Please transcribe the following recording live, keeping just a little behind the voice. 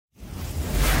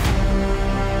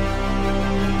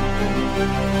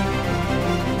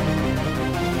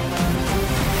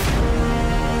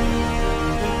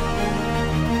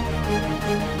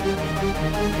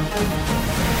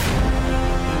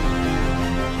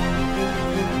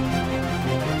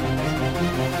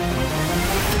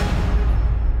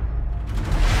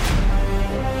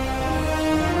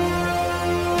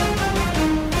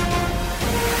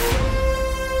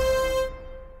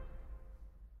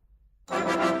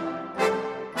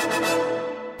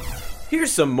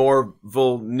Here's some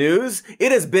Marvel news.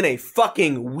 It has been a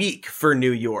fucking week for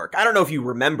New York. I don't know if you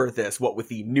remember this, what with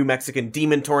the New Mexican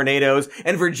demon tornadoes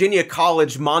and Virginia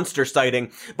College monster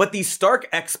sighting, but the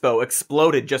Stark Expo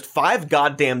exploded just 5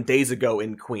 goddamn days ago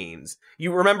in Queens.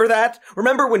 You remember that?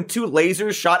 Remember when 2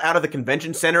 lasers shot out of the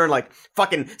convention center and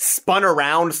fucking spun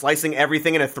around, slicing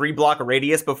everything in a 3-block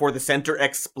radius before the center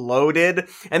exploded?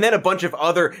 And then a bunch of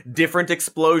other different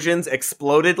explosions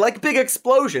exploded, like big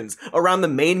explosions, around the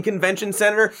main convention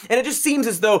center, and it just seems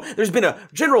as though there's been a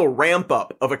general ramp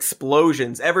up of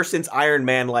explosions ever since Iron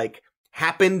Man,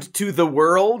 happened to the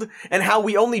world, and how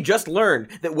we only just learned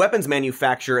that weapons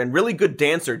manufacturer and really good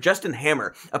dancer Justin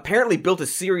Hammer apparently built a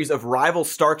series of rival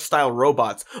Stark-style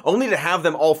robots, only to have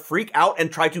them all freak out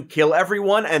and try to kill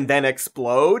everyone and then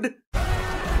explode.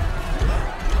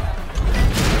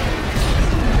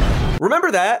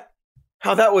 Remember that?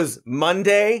 How that was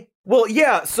Monday? Well,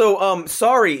 yeah, so,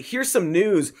 sorry, here's some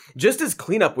news. Just as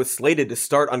cleanup was slated to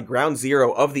start on ground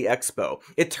zero of the expo,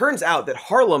 it turns out that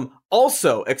Harlem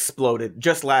also exploded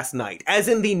just last night, as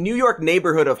in the New York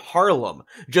neighborhood of Harlem,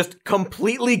 just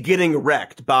completely getting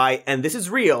wrecked by, and this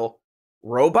is real,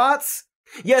 robots?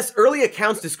 Yes, early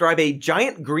accounts describe a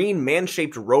giant green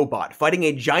man-shaped robot fighting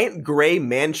a giant gray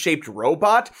man-shaped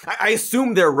robot. I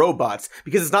assume they're robots,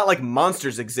 because it's not like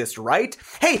monsters exist, right?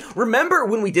 Hey, remember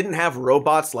when we didn't have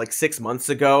robots 6 months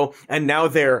ago, and now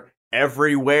they're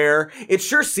everywhere? It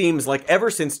sure seems like ever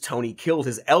since Tony killed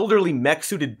his elderly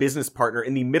mech-suited business partner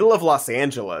in the middle of Los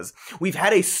Angeles, we've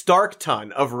had a stark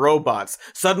ton of robots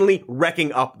suddenly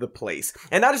wrecking up the place.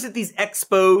 And not just at these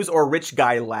expos or rich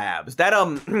guy labs. That,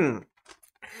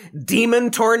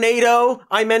 demon tornado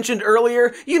I mentioned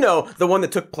earlier, you know, the one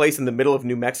that took place in the middle of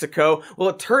New Mexico. Well,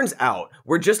 it turns out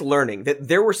we're just learning that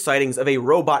there were sightings of a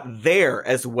robot there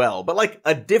as well, but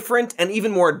a different and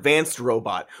even more advanced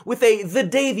robot with a the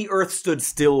day the earth stood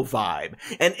still vibe,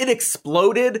 and it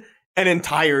exploded an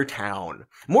entire town.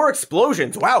 More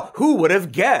explosions. Wow, who would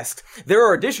have guessed? There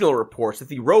are additional reports that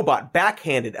the robot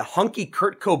backhanded a hunky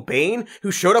Kurt Cobain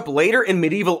who showed up later in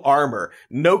medieval armor.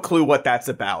 No clue what that's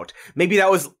about. Maybe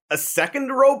that was a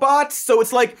second robot? So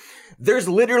it's there's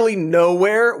literally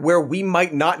nowhere where we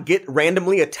might not get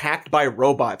randomly attacked by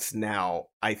robots now,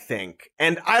 I think.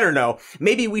 And I don't know,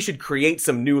 maybe we should create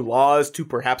some new laws to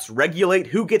perhaps regulate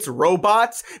who gets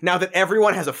robots now that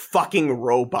everyone has a fucking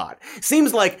robot.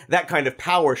 Seems like that kind of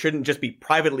power shouldn't just be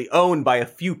privately owned by a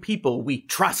few people we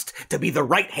trust to be the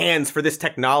right hands for this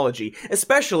technology,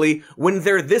 especially when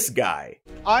they're this guy.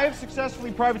 I have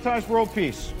successfully privatized world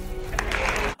peace.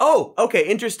 Oh, okay,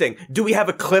 interesting. Do we have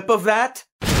a clip of that?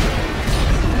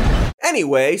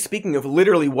 Anyway, speaking of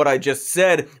literally what I just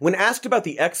said, when asked about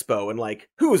the expo and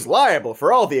who's liable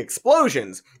for all the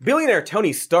explosions, billionaire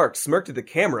Tony Stark smirked at the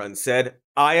camera and said,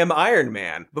 "I am Iron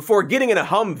Man," before getting in a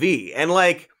Humvee and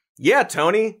yeah,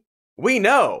 Tony, we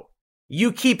know.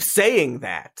 You keep saying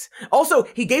that. Also,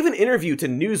 he gave an interview to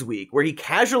Newsweek where he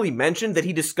casually mentioned that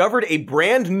he discovered a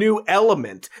brand new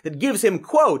element that gives him,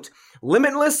 quote,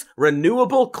 limitless,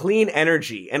 renewable, clean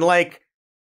energy. And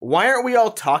why aren't we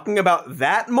all talking about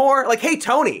that more? Hey,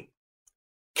 Tony,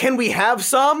 can we have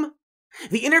some?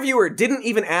 The interviewer didn't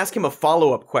even ask him a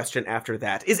follow-up question after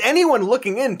that. Is anyone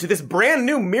looking into this brand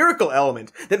new miracle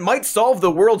element that might solve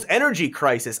the world's energy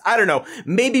crisis? I don't know.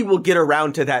 Maybe we'll get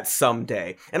around to that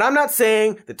someday. And I'm not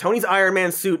saying that Tony's Iron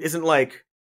Man suit isn't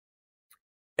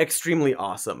extremely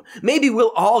awesome. Maybe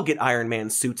we'll all get Iron Man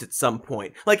suits at some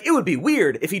point. It would be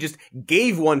weird if he just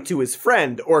gave one to his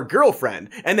friend or girlfriend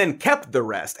and then kept the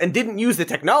rest and didn't use the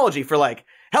technology for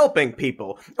helping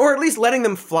people, or at least letting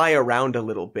them fly around a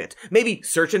little bit. Maybe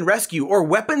search and rescue, or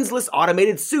weaponsless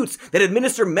automated suits that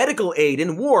administer medical aid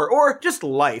in war, or just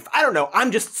life. I don't know, I'm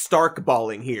just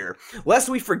Stark-balling here. Lest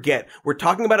we forget, we're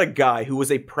talking about a guy who was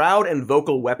a proud and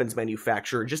vocal weapons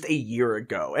manufacturer just a year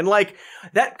ago. And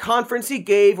that conference he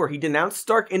gave where he denounced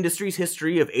Stark Industries'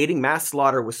 history of aiding mass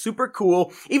slaughter was super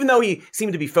cool, even though he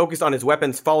seemed to be focused on his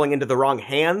weapons falling into the wrong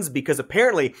hands, because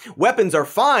apparently weapons are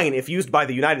fine if used by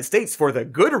the United States for the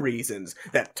good reasons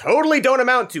that totally don't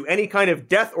amount to any kind of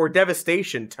death or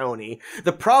devastation, Tony.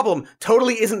 The problem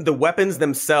totally isn't the weapons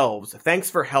themselves.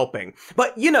 Thanks for helping.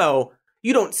 But, you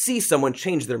don't see someone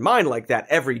change their mind like that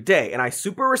every day, and I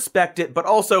super respect it, but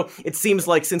also, it seems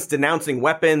like since denouncing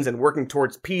weapons and working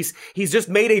towards peace, he's just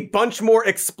made a bunch more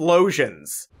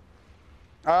explosions.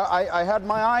 I had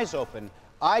my eyes open.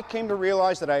 I came to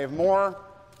realize that I have more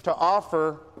to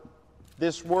offer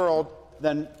this world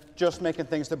than just making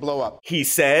things to blow up. He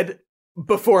said,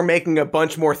 before making a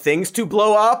bunch more things to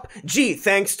blow up? Gee,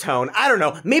 thanks, Tone. I don't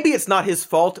know. Maybe it's not his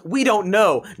fault. We don't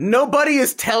know. Nobody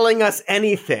is telling us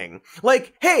anything.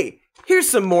 Hey, here's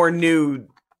some more new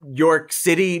York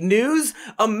City news,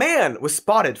 a man was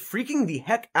spotted freaking the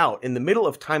heck out in the middle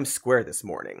of Times Square this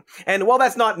morning. And while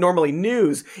that's not normally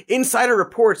news, insider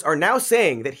reports are now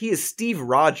saying that he is Steve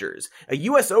Rogers, a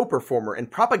USO performer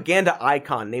and propaganda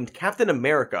icon named Captain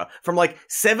America from like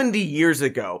 70 years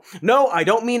ago. No, I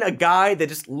don't mean a guy that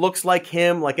just looks like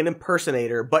him, like an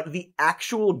impersonator, but the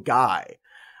actual guy.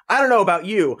 I don't know about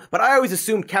you, but I always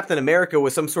assumed Captain America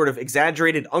was some sort of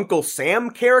exaggerated Uncle Sam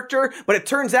character, but it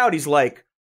turns out he's like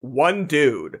one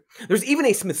dude. There's even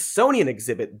a Smithsonian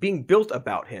exhibit being built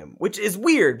about him, which is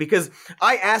weird because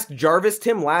I asked Jarvis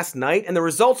Tim last night and the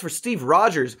results for Steve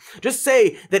Rogers just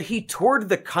say that he toured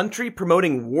the country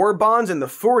promoting war bonds in the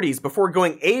 40s before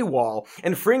going AWOL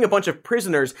and freeing a bunch of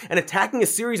prisoners and attacking a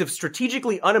series of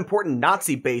strategically unimportant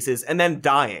Nazi bases and then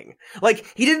dying. Like,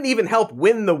 he didn't even help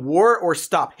win the war or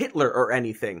stop Hitler or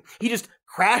anything. He just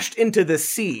crashed into the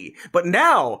sea. But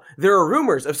now there are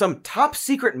rumors of some top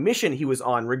secret mission he was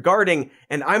on regarding,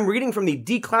 and I'm reading from the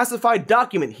declassified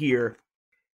document here,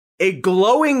 a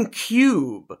glowing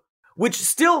cube, which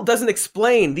still doesn't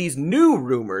explain these new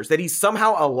rumors that he's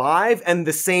somehow alive and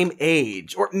the same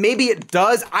age. Or maybe it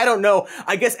does, I don't know.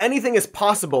 I guess anything is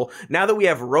possible now that we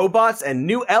have robots and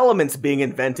new elements being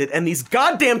invented and these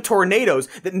goddamn tornadoes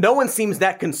that no one seems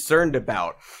that concerned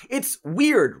about. It's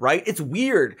weird, right? It's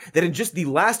weird that in just the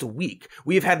last week,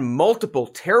 we have had multiple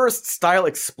terrorist-style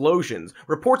explosions,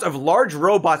 reports of large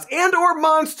robots and or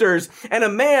monsters, and a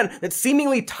man that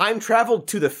seemingly time-traveled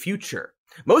to the future.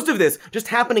 Most of this just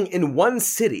happening in one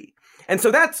city. And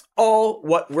so that's all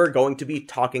what we're going to be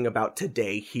talking about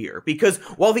today here. Because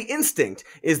while the instinct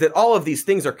is that all of these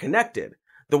things are connected,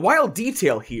 the wild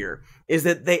detail here is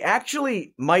that they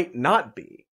actually might not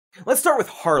be. Let's start with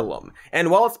Harlem,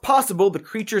 and while it's possible the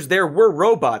creatures there were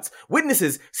robots,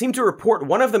 witnesses seem to report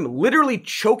one of them literally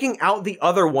choking out the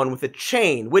other one with a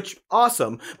chain, which,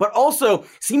 awesome, but also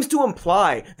seems to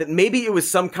imply that maybe it was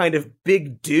some kind of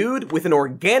big dude with an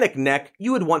organic neck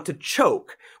you would want to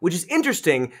choke, which is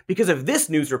interesting because of this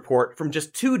news report from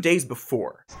just 2 days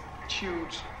before. It's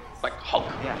huge. Like Hulk.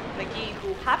 Yeah. McGee,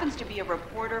 who happens to be a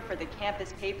reporter for the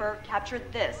campus paper, captured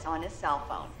this on his cell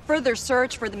phone. Further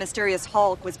search for the mysterious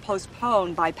Hulk was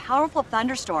postponed by powerful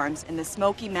thunderstorms in the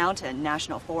Smoky Mountain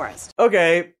National Forest.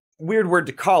 Okay, weird word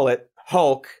to call it,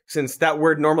 Hulk, since that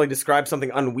word normally describes something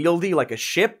unwieldy like a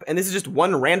ship, and this is just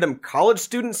one random college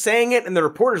student saying it, and the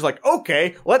reporter's like,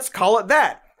 okay, let's call it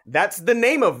that. That's the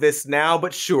name of this now,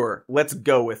 but sure, let's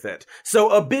go with it. So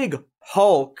a big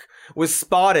Hulk was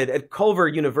spotted at Culver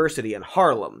University in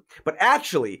Harlem, but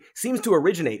actually seems to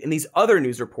originate in these other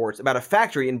news reports about a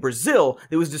factory in Brazil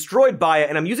that was destroyed by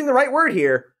and I'm using the right word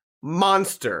here,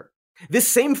 monster. This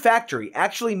same factory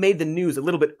actually made the news a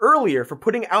little bit earlier for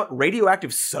putting out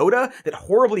radioactive soda that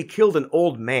horribly killed an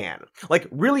old man. Like,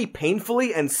 really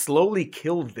painfully and slowly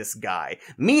killed this guy.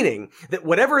 Meaning that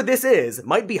whatever this is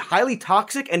might be highly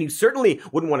toxic and you certainly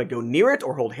wouldn't want to go near it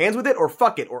or hold hands with it or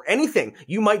fuck it or anything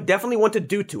you might definitely want to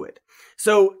do to it.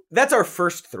 So that's our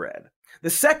first thread. The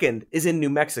second is in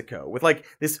New Mexico with like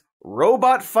this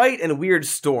robot fight and weird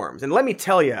storms. And let me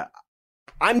tell you,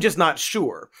 I'm just not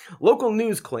sure. Local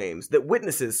news claims that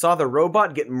witnesses saw the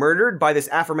robot get murdered by this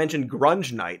aforementioned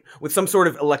grunge knight with some sort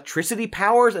of electricity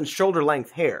powers and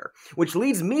shoulder-length hair, which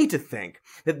leads me to think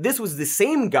that this was the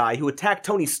same guy who attacked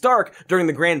Tony Stark during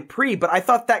the Grand Prix, but I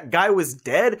thought that guy was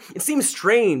dead. It seems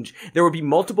strange there would be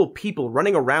multiple people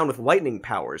running around with lightning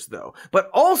powers, though. But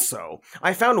also,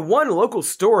 I found one local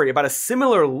story about a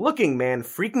similar-looking man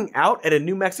freaking out at a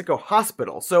New Mexico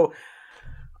hospital, so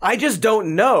I just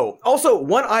don't know. Also,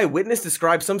 one eyewitness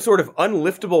described some sort of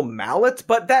unliftable mallet,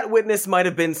 but that witness might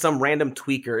have been some random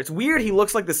tweaker. It's weird he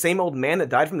looks like the same old man that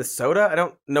died from the soda. I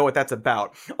don't know what that's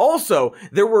about. Also,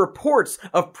 there were reports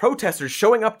of protesters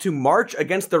showing up to march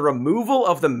against the removal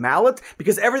of the mallet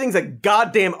because everything's a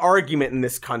goddamn argument in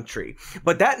this country.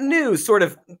 But that news sort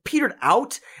of petered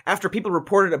out after people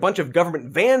reported a bunch of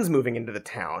government vans moving into the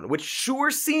town, which sure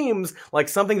seems like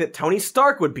something that Tony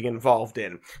Stark would be involved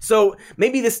in. So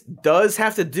maybe this does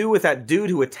have to do with that dude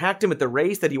who attacked him at the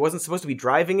race that he wasn't supposed to be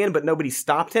driving in, but nobody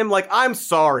stopped him. Like, I'm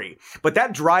sorry, but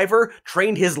that driver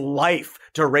trained his life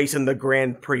to race in the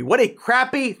Grand Prix. What a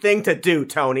crappy thing to do,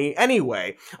 Tony.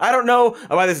 Anyway, I don't know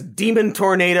about this demon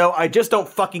tornado. I just don't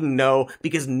fucking know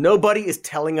because nobody is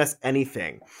telling us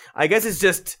anything. I guess it's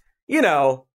just, you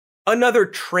know, another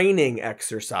training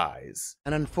exercise.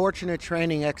 An unfortunate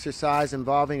training exercise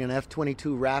involving an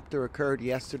F-22 Raptor occurred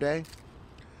yesterday.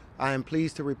 I am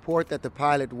pleased to report that the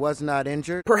pilot was not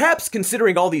injured. Perhaps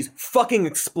considering all these fucking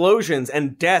explosions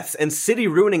and deaths and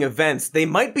city-ruining events, they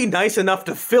might be nice enough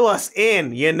to fill us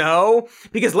in, you know?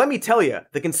 Because let me tell you,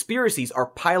 the conspiracies are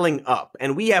piling up,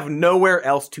 and we have nowhere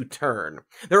else to turn.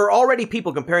 There are already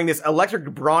people comparing this electric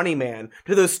brawny man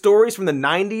to those stories from the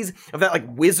 90s of that,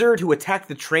 wizard who attacked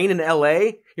the train in LA.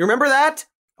 You remember that?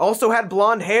 Also had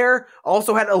blonde hair,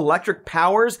 also had electric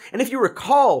powers, and if you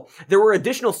recall, there were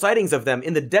additional sightings of them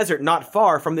in the desert not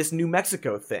far from this New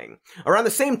Mexico thing. Around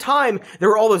the same time, there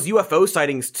were all those UFO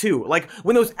sightings too, like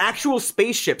when those actual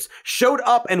spaceships showed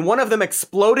up and one of them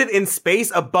exploded in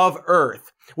space above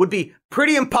Earth. Would be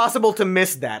pretty impossible to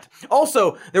miss that.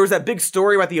 Also, there was that big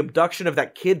story about the abduction of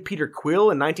that kid Peter Quill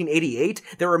in 1988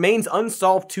 that remains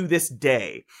unsolved to this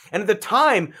day. And at the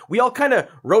time, we all kind of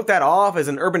wrote that off as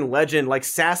an urban legend like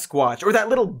Sasquatch or that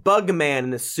little bug man in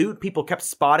the suit people kept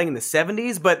spotting in the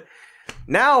 70s, but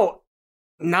now,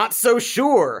 not so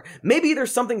sure. Maybe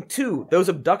there's something to those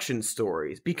abduction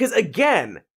stories, because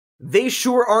again, they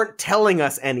sure aren't telling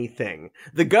us anything.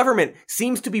 The government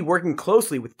seems to be working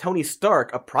closely with Tony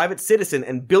Stark, a private citizen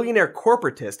and billionaire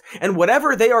corporatist, and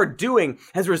whatever they are doing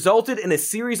has resulted in a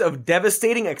series of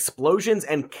devastating explosions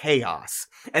and chaos.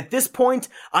 At this point,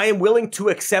 I am willing to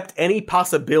accept any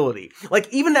possibility. Like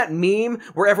even that meme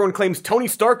where everyone claims Tony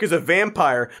Stark is a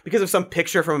vampire because of some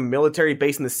picture from a military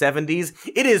base in the 70s,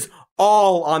 it is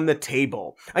all on the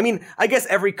table. I mean, I guess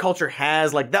every culture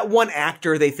has that one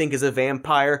actor they think is a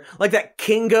vampire, like that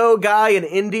Kingo guy in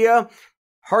India.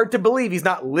 Hard to believe he's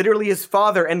not literally his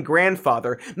father and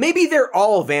grandfather. Maybe they're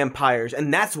all vampires,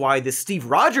 and that's why this Steve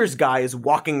Rogers guy is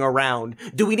walking around.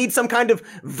 Do we need some kind of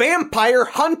vampire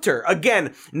hunter?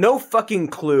 Again, no fucking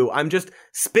clue. I'm just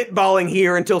spitballing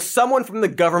here until someone from the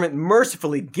government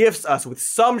mercifully gifts us with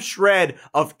some shred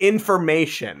of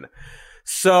information.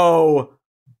 So,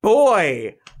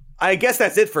 boy, I guess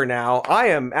that's it for now. I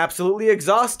am absolutely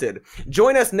exhausted.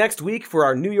 Join us next week for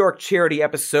our New York charity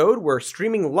episode. We're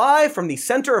streaming live from the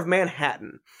center of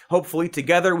Manhattan. Hopefully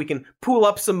together we can pool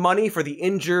up some money for the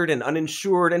injured and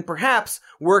uninsured and perhaps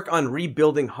work on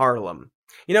rebuilding Harlem.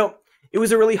 You know, it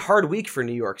was a really hard week for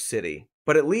New York City,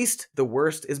 but at least the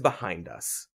worst is behind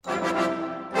us.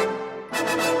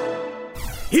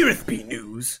 Heareth be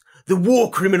news. The war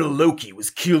criminal Loki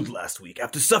was killed last week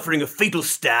after suffering a fatal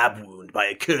stab wound by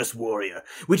a cursed warrior,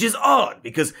 which is odd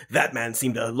because that man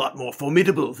seemed a lot more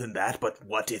formidable than that, but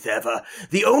what if ever.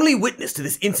 The only witness to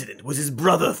this incident was his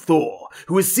brother Thor,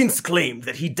 who has since claimed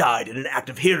that he died in an act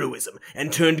of heroism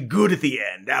and turned good at the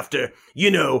end after,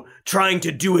 trying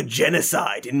to do a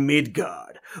genocide in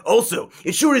Midgard. Also,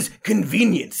 it sure is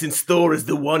convenient since Thor is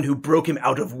the one who broke him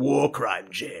out of war crime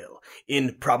jail.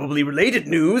 In probably related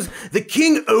news, the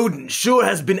King Odin sure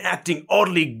has been acting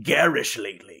oddly garish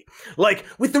lately. Like,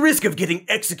 with the risk of getting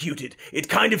executed, it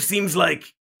kind of seems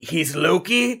like he's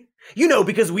Loki.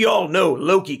 Because we all know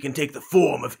Loki can take the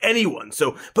form of anyone,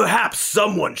 so perhaps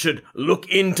someone should look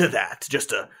into that.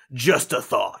 Just a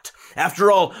thought.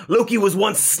 After all, Loki was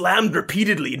once slammed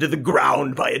repeatedly into the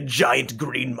ground by a giant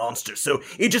green monster, so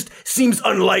it just seems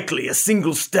unlikely a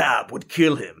single stab would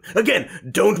kill him. Again,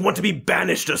 don't want to be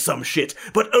banished or some shit,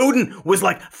 but Odin was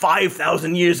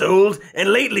 5,000 years old,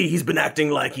 and lately he's been acting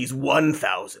like he's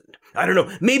 1,000. I don't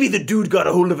know, maybe the dude got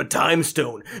a hold of a time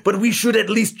stone, but we should at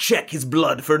least check his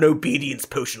blood for an obedience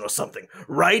potion or something,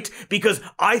 right? Because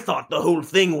I thought the whole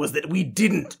thing was that we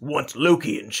didn't want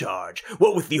Loki in charge.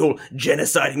 What with the whole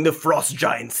genociding the frost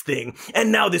giants thing,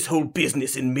 and now this whole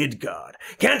business in Midgard.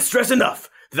 Can't stress enough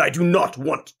that I do not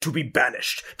want to be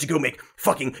banished to go make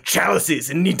fucking chalices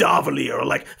in Nidavellir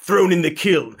or thrown in the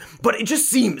kiln. But it just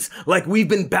seems like we've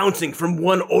been bouncing from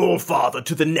one Allfather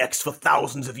to the next for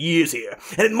thousands of years here.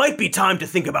 And it might be time to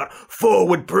think about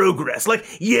forward progress.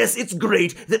 Yes, it's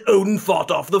great that Odin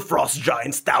fought off the frost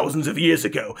giants thousands of years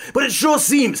ago, but it sure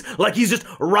seems like he's just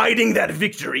riding that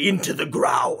victory into the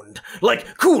ground.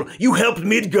 Cool, you helped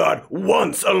Midgard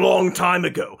once a long time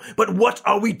ago, but what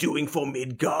are we doing for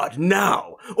Midgard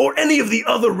now? Or any of the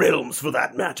other realms, for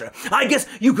that matter. I guess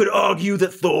you could argue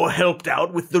that Thor helped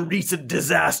out with the recent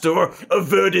disaster, or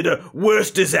averted a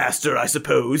worse disaster, I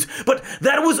suppose. But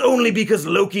that was only because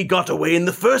Loki got away in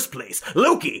the first place.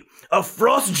 Loki, a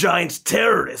frost giant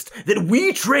terrorist that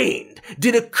we trained,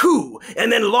 did a coup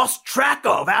and then lost track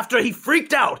of after he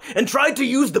freaked out and tried to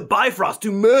use the Bifrost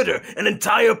to murder an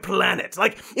entire planet.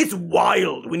 It's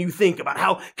wild when you think about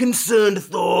how concerned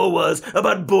Thor was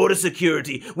about border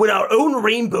security when our own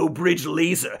Rainbow Bridge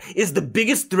laser is the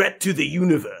biggest threat to the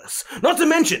universe. Not to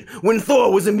mention, when Thor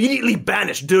was immediately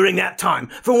banished during that time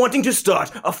for wanting to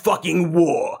start a fucking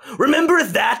war.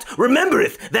 Remembereth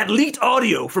that leaked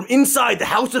audio from inside the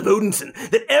House of Odinson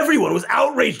that everyone was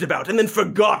outraged about and then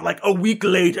forgot like a week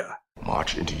later.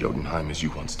 March into Jotunheim as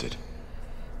you once did.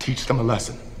 Teach them a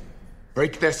lesson.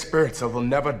 Break their spirits so they'll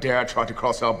never dare try to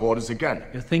cross our borders again.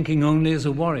 You're thinking only as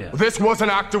a warrior. This was an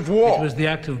act of war. It was the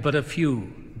act of but a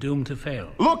few, doomed to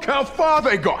fail. Look how far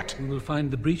they got. We will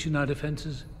find the breach in our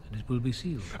defenses, and it will be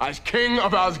sealed. As king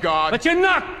of Asgard. But you're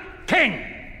not king!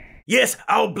 Yes,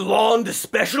 our blonde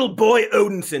special boy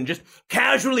Odinson just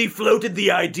casually floated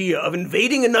the idea of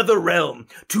invading another realm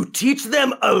to teach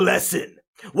them a lesson.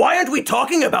 Why aren't we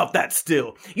talking about that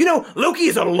still? You know, Loki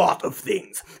is a lot of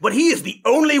things, but he is the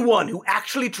only one who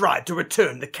actually tried to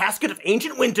return the Casket of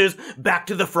Ancient Winters back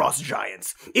to the Frost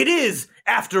Giants. It is,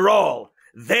 after all,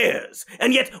 theirs.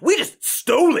 And yet we just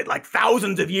stole it like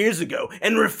thousands of years ago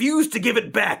and refused to give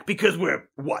it back because we're,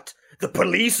 what, the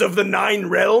police of the 9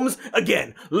 realms?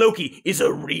 Again, Loki is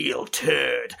a real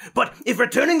turd. But if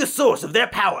returning the source of their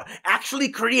power actually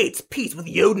creates peace with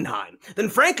Jotunheim, then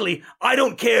frankly, I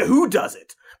don't care who does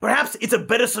it. Perhaps it's a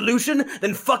better solution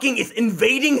than fucking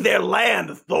invading their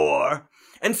land, Thor.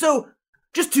 And so,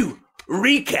 just to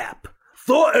recap,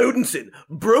 Thor Odinson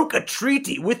broke a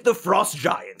treaty with the Frost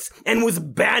Giants and was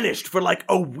banished for like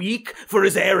a week for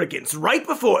his arrogance right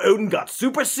before Odin got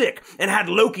super sick and had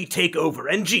Loki take over.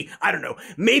 And gee, I don't know,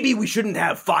 maybe we shouldn't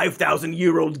have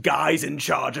 5,000-year-old guys in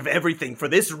charge of everything for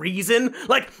this reason.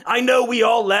 Like, I know we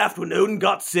all laughed when Odin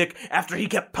got sick after he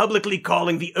kept publicly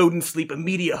calling the Odin Sleep a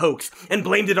media hoax and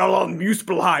blamed it all on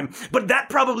Muspelheim, but that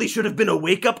probably should have been a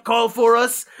wake-up call for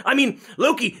us. I mean,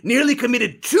 Loki nearly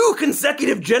committed 2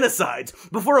 consecutive genocides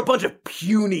before a bunch of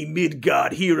puny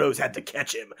mid-god heroes had to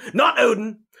catch him. Not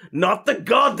Odin, not the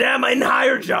goddamn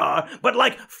Einherjar, but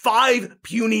like 5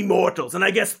 puny mortals, and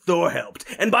I guess Thor helped.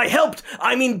 And by helped,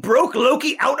 I mean broke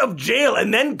Loki out of jail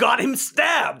and then got him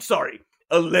stabbed. Sorry,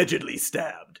 allegedly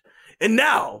stabbed. And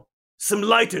now, some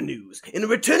lighter news in a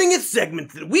returning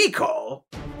segment that we call,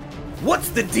 What's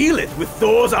the Dealith with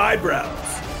Thor's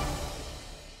Eyebrows?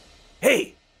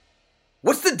 Hey,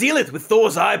 what's the dealith with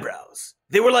Thor's eyebrows?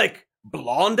 They were like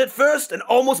blonde at first and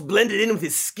almost blended in with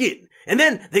his skin. And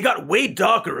then they got way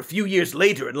darker a few years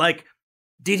later and like,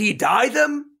 did he dye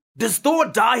them? Does Thor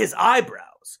dye his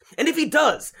eyebrows? And if he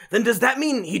does, then does that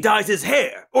mean he dyes his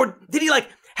hair? Or did he like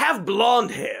have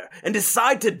blonde hair and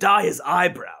decide to dye his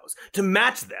eyebrows to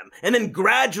match them and then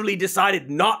gradually decided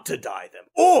not to dye them?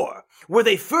 Or were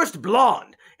they first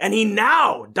blonde and he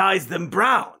now dyes them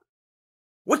brown?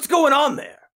 What's going on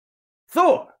there?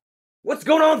 Thor, what's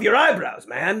going on with your eyebrows,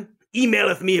 man?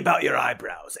 Emaileth me about your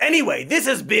eyebrows. Anyway, this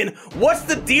has been What's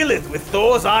the Dealith with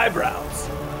Thor's Eyebrows?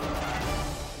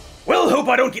 Well, hope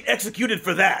I don't get executed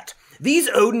for that. These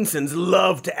Odinsons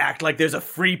love to act like there's a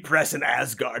free press in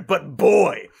Asgard, but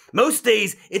boy, most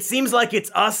days it seems like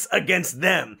it's us against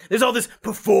them. There's all this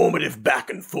performative back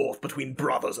and forth between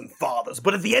brothers and fathers,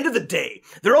 but at the end of the day,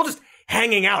 they're all just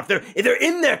hanging out. They're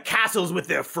in their castles with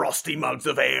their frosty mugs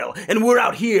of ale, and we're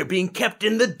out here being kept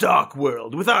in the dark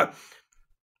world with our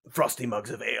frosty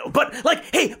mugs of ale. But, like,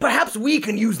 hey, perhaps we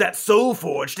can use that soul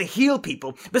forge to heal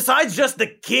people besides just the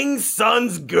king's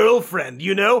son's girlfriend,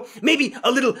 you know? Maybe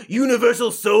a little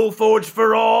universal soul forge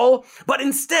for all? But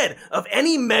instead of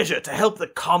any measure to help the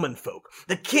common folk,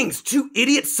 the king's 2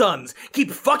 idiot sons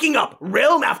keep fucking up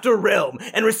realm after realm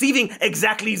and receiving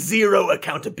exactly 0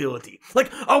 accountability.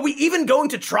 Like, are we even going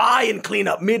to try and clean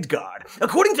up Midgard?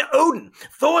 According to Odin,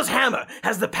 Thor's hammer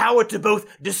has the power to both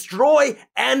destroy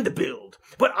and build.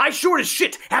 But I sure as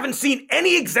shit haven't seen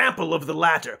any example of the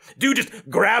latter. Dude just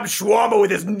grabbed Shawarma with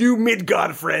his new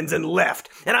Midgard friends and left.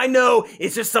 And I know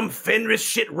it's just some Fenris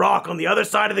shit rock on the other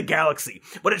side of the galaxy,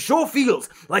 but it sure feels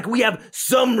like we have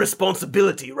some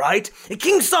responsibility, right? And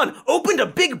King's son opened a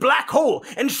big black hole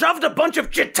and shoved a bunch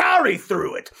of Chitauri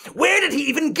through it. Where did he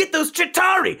even get those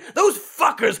Chitauri? Those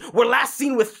fuckers were last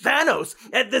seen with Thanos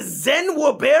at the Zen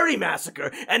Warberry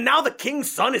massacre, and now the King's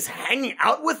son is hanging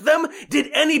out with them? Did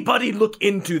anybody look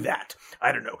into that?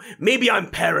 I don't know, maybe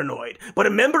I'm paranoid, but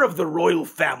a member of the royal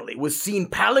family was seen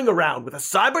palling around with a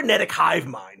cybernetic hive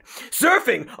mind,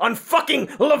 surfing on fucking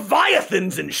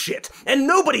leviathans and shit, and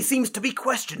nobody seems to be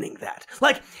questioning that.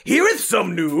 Like, here is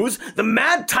some news. The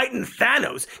mad titan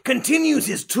Thanos continues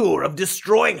his tour of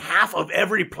destroying half of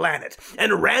every planet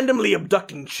and randomly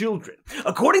abducting children.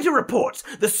 According to reports,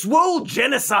 the swole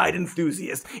genocide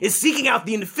enthusiast is seeking out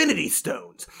the Infinity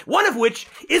Stones, one of which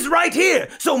is right here,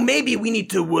 so maybe we we need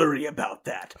to worry about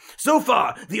that. So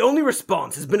far, the only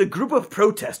response has been a group of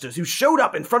protesters who showed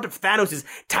up in front of Thanos'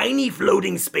 tiny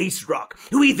floating space rock,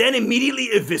 who he then immediately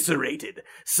eviscerated.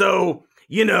 So,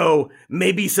 you know,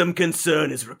 maybe some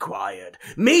concern is required.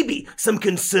 Maybe some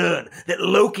concern that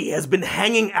Loki has been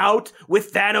hanging out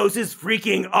with Thanos'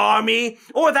 freaking army,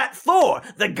 or that Thor,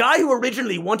 the guy who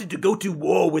originally wanted to go to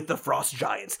war with the Frost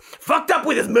Giants, fucked up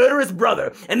with his murderous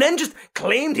brother, and then just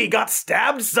claimed he got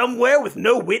stabbed somewhere with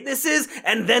no witnesses,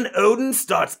 and then Odin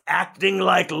starts acting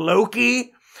like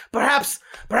Loki. Perhaps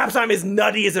I'm as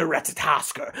nutty as a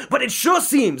Ratatosker, but it sure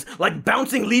seems like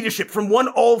bouncing leadership from one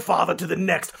Allfather to the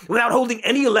next without holding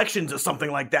any elections or something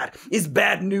like that is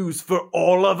bad news for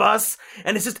all of us,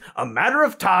 and it's just a matter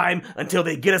of time until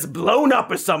they get us blown up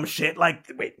or some shit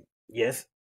like... Wait, yes?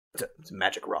 It's a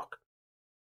magic rock.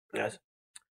 Yes?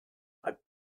 I've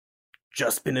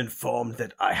just been informed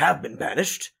that I have been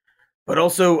banished, but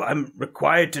also I'm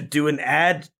required to do an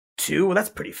ad too? Well, that's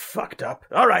pretty fucked up.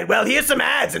 Alright, well, here's some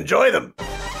ads. Enjoy them.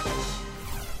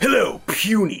 Hello,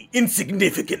 puny,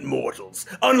 insignificant mortals.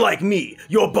 Unlike me,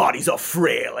 your bodies are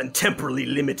frail and temporally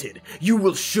limited. You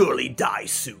will surely die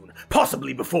soon,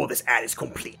 possibly before this ad is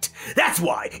complete. That's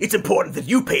why it's important that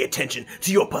you pay attention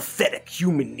to your pathetic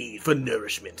human need for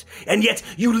nourishment. And yet,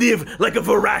 you live like a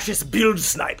voracious bilge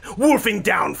snipe, wolfing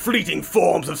down fleeting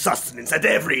forms of sustenance at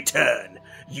every turn.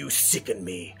 You sicken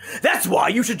me. That's why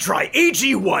you should try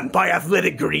AG1 by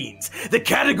Athletic Greens, the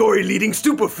category-leading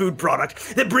superfood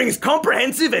product that brings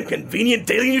comprehensive and convenient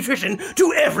daily nutrition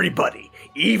to everybody,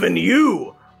 even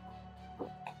you.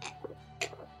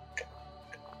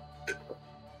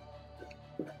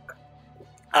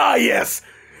 Ah yes,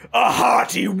 a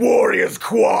hearty warrior's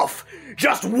quaff.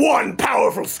 Just one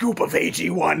powerful scoop of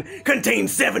AG1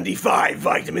 contains 75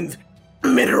 vitamins,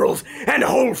 minerals, and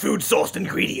whole food sourced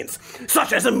ingredients,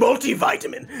 such as a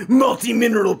multivitamin,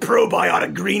 multi-mineral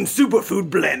probiotic green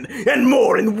superfood blend, and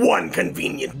more in one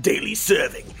convenient daily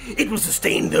serving. It will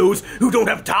sustain those who don't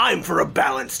have time for a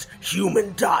balanced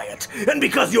human diet. And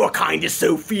because your kind is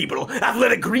so feeble,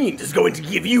 Athletic Greens is going to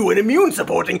give you an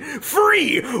immune-supporting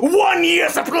free 1-year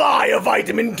supply of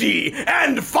vitamin D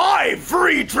and 5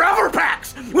 free travel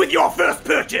packs with your first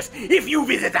purchase if you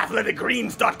visit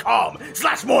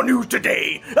athleticgreens.com/more news today.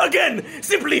 Again,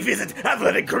 simply visit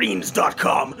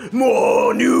athleticgreens.com.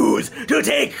 More news to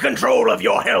take control of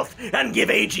your health and give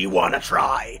AG1 a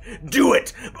try. Do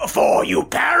it before you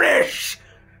perish.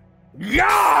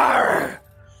 Yar!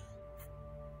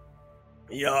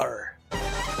 Yar.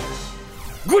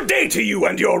 Good day to you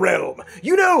and your realm.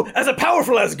 You know, as a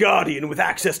powerful Asgardian with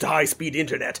access to high-speed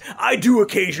internet, I do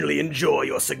occasionally enjoy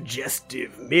your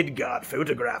suggestive Midgard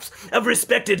photographs of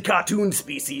respected cartoon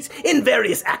species in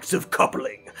various acts of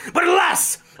coupling. But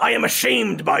alas, I am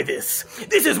ashamed by this.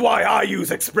 This is why I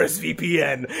use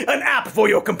ExpressVPN, an app for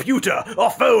your computer or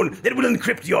phone that will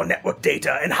encrypt your network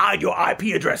data and hide your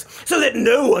IP address so that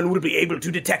no one will be able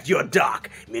to detect your dark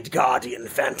Midgardian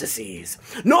fantasies.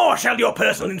 Nor shall your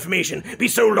personal information be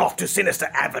sold off to sinister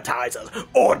advertisers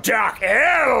or dark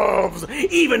elves.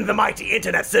 Even the mighty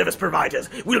internet service providers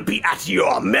will be at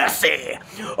your mercy.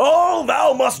 All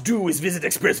thou must do is visit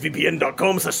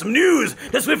expressvpn.com/some-news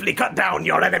to swiftly cut down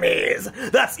your enemies.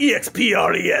 That's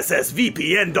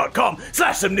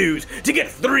expressvpn.com/some-news to get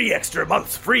 3 extra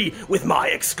months free with my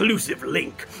exclusive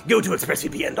link. Go to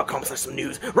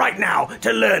expressvpn.com/some-news right now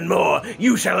to learn more.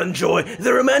 You shall enjoy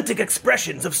the romantic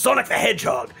expressions of Sonic the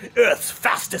Hedgehog, Earth's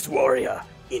fastest warrior,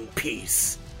 in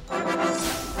peace.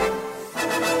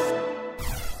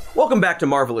 Welcome back to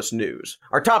Marvelous News.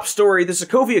 Our top story, the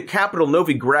Sokovia capital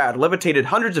Novigrad levitated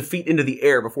hundreds of feet into the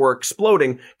air before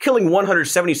exploding, killing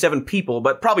 177 people,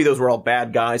 but probably those were all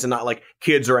bad guys and not like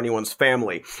kids or anyone's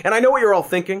family. And I know what you're all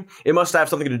thinking. It must have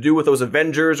something to do with those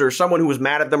Avengers or someone who was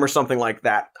mad at them or something like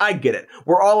that. I get it.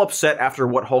 We're all upset after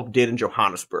what Hulk did in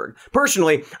Johannesburg.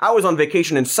 Personally, I was on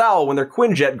vacation in Seoul when their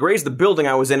Quinjet grazed the building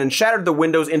I was in and shattered the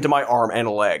windows into my arm and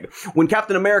leg. When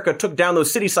Captain America took down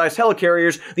those city-sized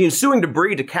helicarriers, the ensuing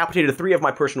debris decapitated 3 of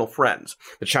my personal friends.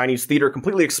 The Chinese theater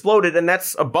completely exploded, and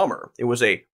that's a bummer. It was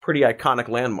a pretty iconic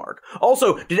landmark.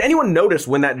 Also, did anyone notice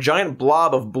when that giant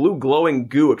blob of blue glowing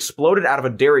goo exploded out of a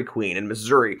Dairy Queen in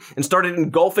Missouri and started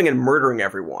engulfing and murdering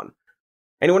everyone?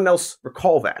 Anyone else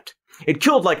recall that? It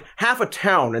killed like half a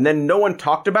town, and then no one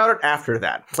talked about it after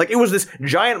that. Like, it was this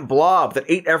giant blob that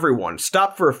ate everyone,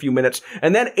 stopped for a few minutes,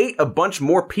 and then ate a bunch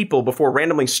more people before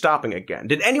randomly stopping again.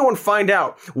 Did anyone find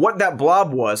out what that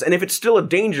blob was, and if it's still a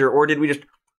danger, or did we just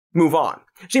move on?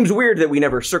 Seems weird that we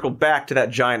never circled back to that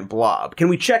giant blob. Can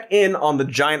we check in on the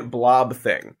giant blob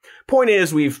thing? Point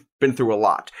is, we've been through a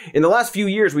lot. In the last few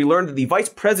years, we learned that the Vice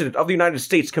President of the United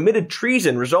States committed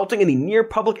treason, resulting in the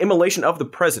near-public immolation of the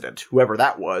President, whoever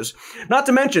that was. Not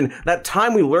to mention, that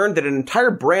time we learned that an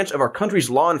entire branch of our country's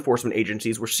law enforcement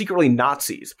agencies were secretly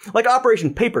Nazis, like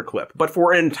Operation Paperclip, but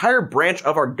for an entire branch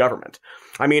of our government.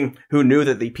 I mean, who knew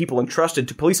that the people entrusted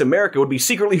to police America would be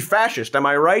secretly fascist, am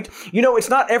I right? You know, it's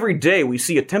not every day we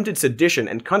see attempted sedition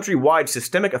and countrywide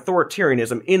systemic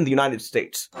authoritarianism in the United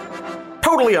States.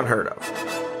 Totally unheard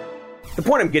of. The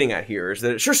point I'm getting at here is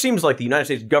that it sure seems like the United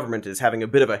States government is having a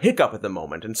bit of a hiccup at the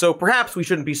moment, and so perhaps we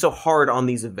shouldn't be so hard on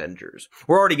these Avengers.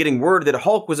 We're already getting word that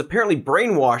Hulk was apparently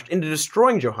brainwashed into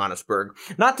destroying Johannesburg,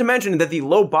 not to mention that the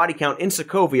low body count in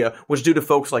Sokovia was due to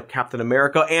folks like Captain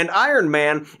America and Iron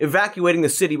Man evacuating the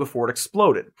city before it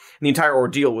exploded. And the entire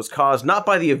ordeal was caused not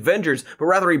by the Avengers, but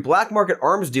rather a black market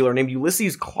arms dealer named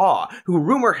Ulysses Claw, who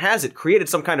rumor has it created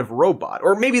some kind of robot,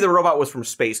 or maybe the robot was from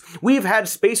space. We've had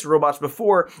space robots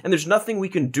before, and there's nothing we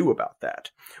can do about that.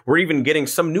 We're even getting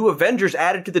some new Avengers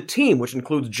added to the team, which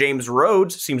includes James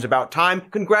Rhodes, seems about time,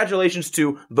 congratulations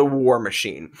to the War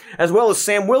Machine, as well as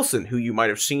Sam Wilson, who you might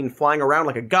have seen flying around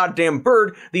like a goddamn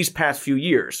bird these past few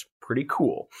years. Pretty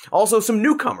cool. Also some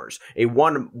newcomers, a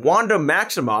one Wanda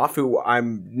Maximoff, who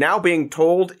I'm now being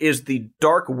told is the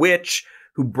Dark Witch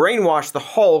who brainwashed the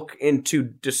Hulk into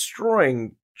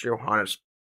destroying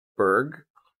Johannesburg.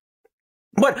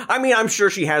 But, I mean, I'm sure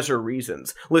she has her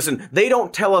reasons. Listen, they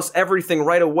don't tell us everything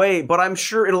right away, but I'm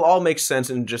sure it'll all make sense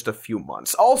in just a few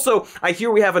months. Also, I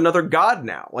hear we have another god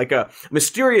now, like a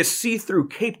mysterious see-through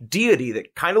caped deity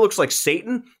that kind of looks like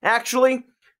Satan, actually.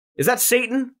 Is that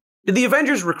Satan? Did the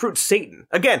Avengers recruit Satan?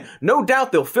 Again, no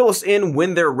doubt they'll fill us in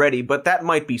when they're ready, but that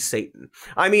might be Satan.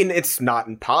 I mean, it's not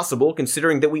impossible,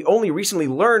 considering that we only recently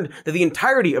learned that the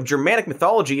entirety of Germanic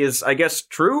mythology is, I guess,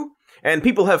 true? And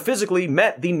people have physically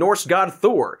met the Norse god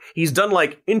Thor. He's done,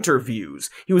 like,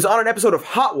 interviews. He was on an episode of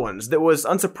Hot Ones that was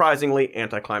unsurprisingly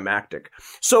anticlimactic.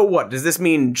 So what, does this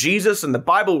mean Jesus and the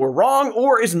Bible were wrong,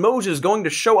 or is Moses going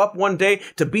to show up one day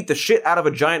to beat the shit out of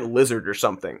a giant lizard or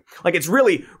something? Like, it's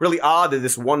really, really odd that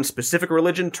this one specific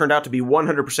religion turned out to be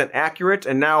 100% accurate,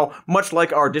 and now, much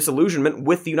like our disillusionment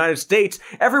with the United States,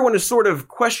 everyone is sort of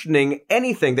questioning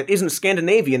anything that isn't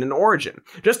Scandinavian in origin.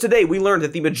 Just today, we learned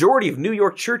that the majority of New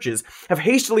York churches have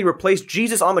hastily replaced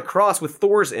Jesus on the cross with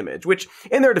Thor's image, which,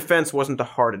 in their defense, wasn't a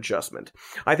hard adjustment.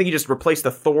 I think he just replaced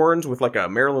the thorns with like a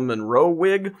Marilyn Monroe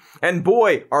wig, and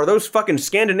boy, are those fucking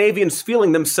Scandinavians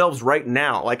feeling themselves right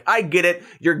now. Like, I get it,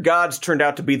 your gods turned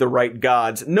out to be the right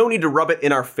gods, no need to rub it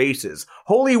in our faces.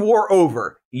 Holy war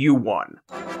over, you won.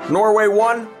 Norway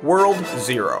won, world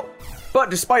 0. But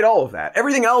despite all of that,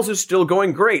 everything else is still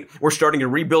going great. We're starting to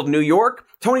rebuild New York.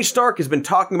 Tony Stark has been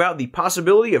talking about the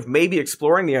possibility of maybe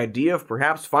exploring the idea of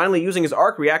perhaps finally using his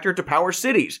arc reactor to power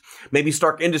cities. Maybe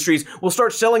Stark Industries will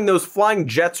start selling those flying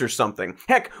jets or something.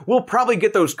 Heck, we'll probably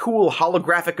get those cool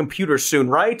holographic computers soon,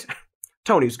 right?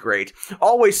 Tony's great.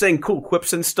 Always saying cool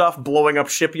quips and stuff, blowing up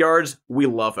shipyards. We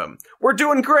love him. We're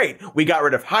doing great. We got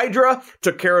rid of Hydra,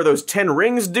 took care of those 10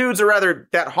 Rings dudes, or rather,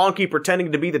 that honky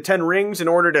pretending to be the 10 Rings in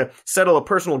order to settle a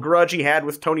personal grudge he had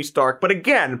with Tony Stark. But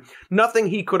again, nothing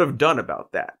he could have done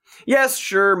about that. Yes,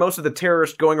 sure, most of the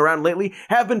terrorists going around lately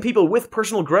have been people with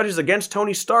personal grudges against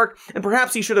Tony Stark, and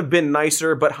perhaps he should have been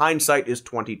nicer, but hindsight is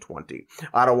 20/20.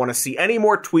 I don't want to see any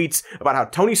more tweets about how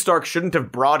Tony Stark shouldn't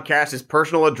have broadcast his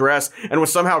personal address and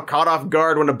was somehow caught off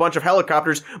guard when a bunch of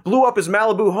helicopters blew up his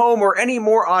Malibu home, or any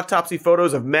more autopsy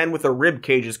photos of men with their rib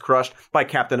cages crushed by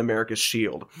Captain America's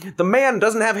shield. The man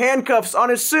doesn't have handcuffs on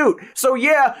his suit, so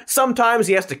yeah, sometimes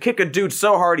he has to kick a dude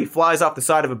so hard he flies off the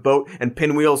side of a boat and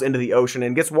pinwheels into the ocean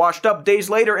and gets washed up days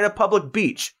later in a public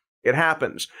beach. It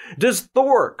happens. Does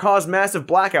Thor cause massive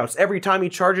blackouts every time he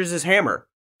charges his hammer?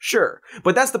 Sure,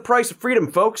 but that's the price of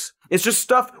freedom, folks. It's just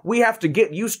stuff we have to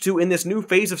get used to in this new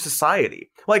phase of society.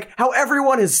 Like how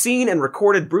everyone has seen and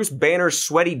recorded Bruce Banner's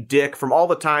sweaty dick from all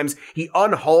the times he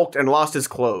unhulked and lost his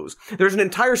clothes. There's an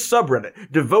entire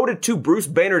subreddit devoted to Bruce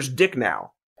Banner's dick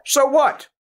now. So what?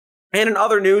 And in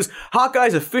other news,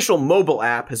 Hawkeye's official mobile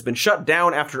app has been shut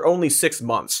down after only 6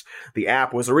 months. The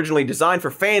app was originally designed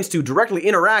for fans to directly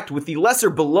interact with the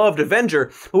lesser-beloved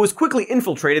Avenger, but was quickly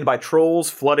infiltrated by trolls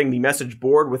flooding the message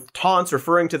board with taunts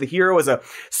referring to the hero as a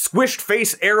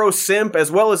squished-face arrow simp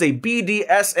as well as a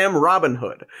BDSM Robin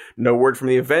Hood. No word from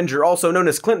the Avenger, also known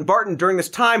as Clint Barton, during this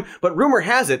time, but rumor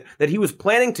has it that he was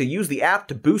planning to use the app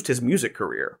to boost his music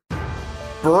career.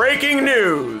 Breaking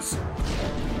news!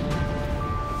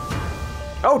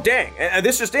 Oh dang,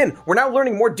 this just in. We're now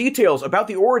learning more details about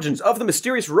the origins of the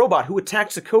mysterious robot who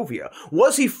attacked Sokovia.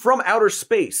 Was he from outer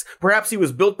space? Perhaps he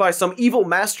was built by some evil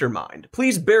mastermind.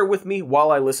 Please bear with me while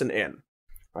I listen in.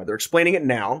 They're explaining it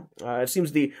now. It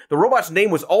seems the robot's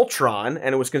name was Ultron,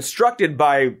 and it was constructed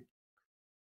by...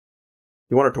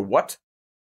 You want it to what?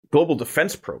 Global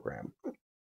Defense Program.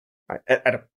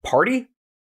 At a party?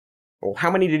 Well,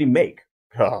 how many did he make?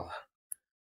 Oh.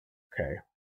 Okay.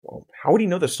 Well, how would he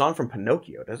know the song from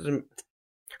Pinocchio? Doesn't...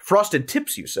 Frosted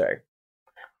Tips, you say?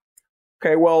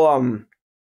 Okay, well,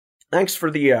 thanks for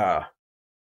the,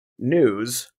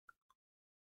 news.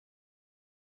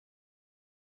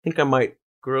 I think I might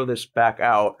grow this back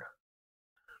out.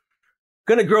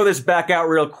 Gonna grow this back out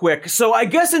real quick, so I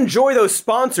guess enjoy those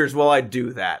sponsors while I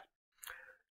do that.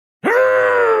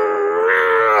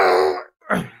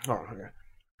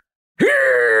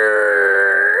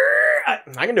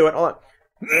 I can do it, hold on.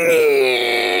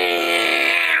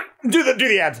 Do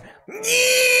the ads.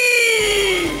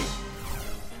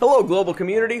 Hello, global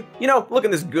community. You know, looking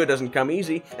this good doesn't come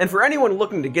easy, and for anyone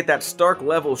looking to get that Stark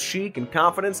level chic and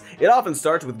confidence, it often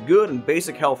starts with good and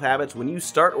basic health habits when you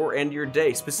start or end your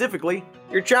day, specifically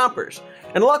your chompers.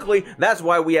 And luckily, that's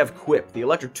why we have Quip, the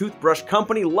electric toothbrush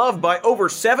company loved by over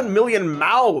 7 million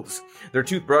mouths. Their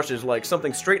toothbrush is like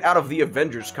something straight out of the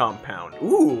Avengers compound.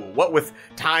 Ooh, what with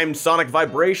timed sonic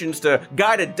vibrations to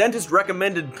guide a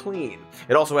dentist-recommended clean.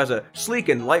 It also has a sleek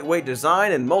and lightweight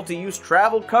design and multi-use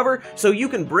travel cover, so you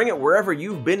can bring it wherever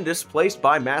you've been displaced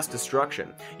by mass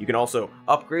destruction. You can also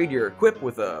upgrade your Quip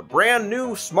with a brand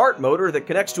new smart motor that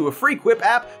connects to a free Quip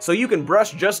app, so you can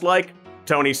brush just like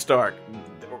Tony Stark.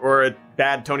 Or a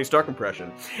bad Tony Stark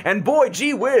impression. And boy,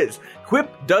 gee whiz,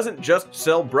 Quip doesn't just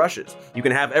sell brushes. You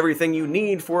can have everything you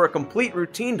need for a complete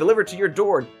routine delivered to your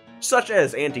door, such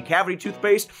as anti-cavity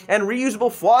toothpaste and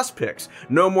reusable floss picks.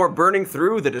 No more burning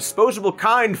through the disposable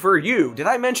kind for you. Did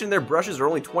I mention their brushes are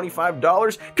only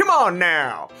 $25? Come on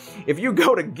now! If you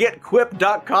go to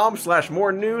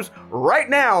getquip.com/more news right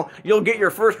now, you'll get your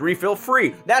first refill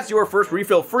free. That's your first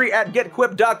refill free at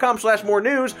getquip.com/more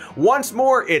news. Once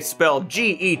more, it's spelled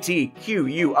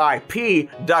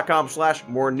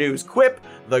GETQUIP.com/more news. Quip,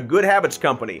 the good habits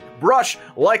company. Brush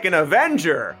like an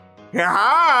Avenger.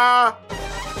 Ha!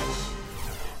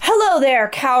 Hello there,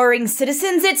 cowering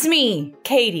citizens. It's me,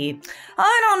 Katie.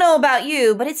 I don't know about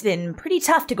you, but it's been pretty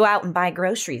tough to go out and buy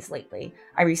groceries lately.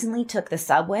 I recently took the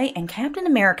subway and Captain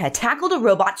America tackled a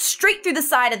robot straight through the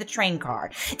side of the train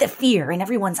car. The fear in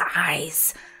everyone's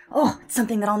eyes. Oh, it's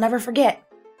something that I'll never forget.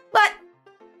 But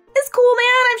it's cool,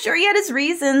 man. I'm sure he had his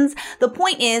reasons. The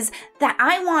point is that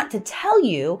I want to tell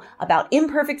you about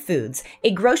Imperfect Foods,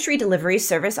 a grocery delivery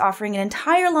service offering an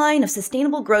entire line of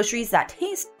sustainable groceries that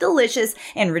taste delicious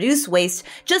and reduce waste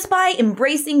just by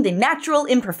embracing the natural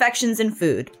imperfections in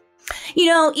food. You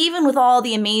know, even with all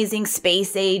the amazing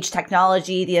space-age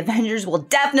technology the Avengers will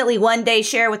definitely one day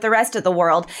share with the rest of the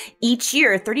world, each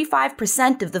year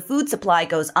 35% of the food supply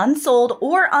goes unsold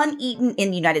or uneaten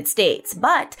in the United States.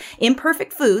 But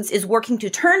Imperfect Foods is working to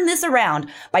turn this around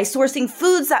by sourcing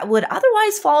foods that would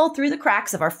otherwise fall through the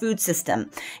cracks of our food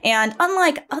system. And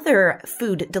unlike other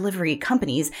food delivery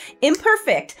companies,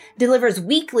 Imperfect delivers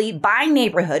weekly by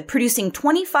neighborhood, producing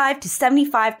 25 to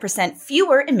 75%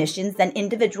 fewer emissions than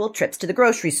individual trips to the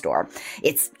grocery store.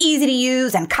 It's easy to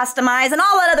use and customize and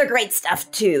all that other great stuff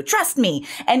too. Trust me.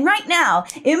 And right now,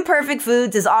 Imperfect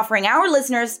Foods is offering our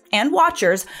listeners and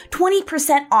watchers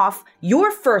 20% off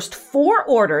your first 4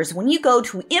 orders when you go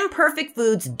to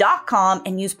imperfectfoods.com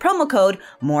and use promo code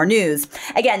MORENEWS.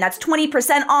 Again, that's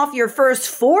 20% off your first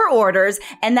 4 orders,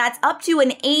 and that's up to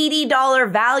an $80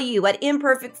 value at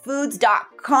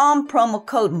imperfectfoods.com, promo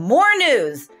code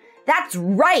MORENEWS. That's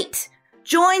right.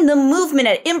 Join the movement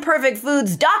at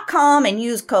imperfectfoods.com and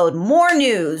use code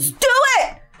MORENEWS. Do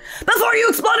it before you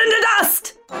explode into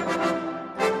dust!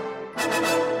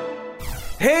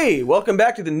 Hey, welcome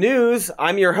back to the news.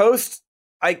 I'm your host.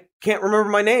 I can't remember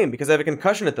my name because I have a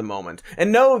concussion at the moment.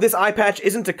 And no, this eye patch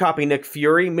isn't to copy Nick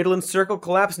Fury. Midland Circle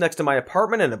collapsed next to my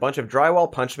apartment and a bunch of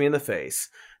drywall punched me in the face.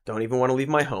 Don't even want to leave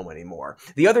my home anymore.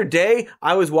 The other day,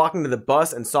 I was walking to the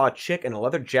bus and saw a chick in a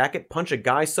leather jacket punch a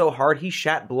guy so hard he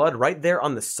shat blood right there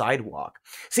on the sidewalk.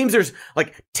 Seems there's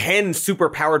like 10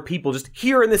 superpowered people just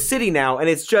here in the city now, and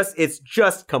it's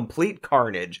just complete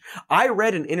carnage. I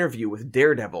read an interview with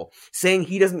Daredevil saying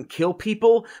he doesn't kill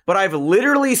people, but I've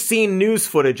literally seen news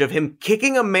footage of him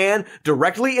kicking a man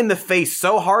directly in the face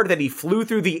so hard that he flew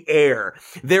through the air.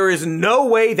 There is no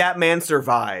way that man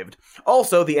survived.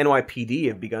 Also, the NYPD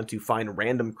have begun to find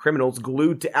random criminals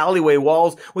glued to alleyway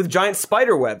walls with giant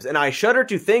spider webs, and I shudder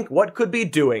to think what could be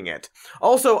doing it.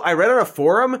 Also, I read on a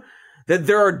forum that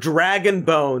there are dragon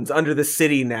bones under the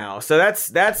city now. So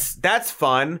that's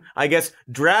fun. I guess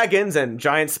dragons and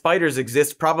giant spiders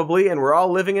exist probably, and we're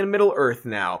all living in Middle Earth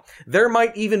now. There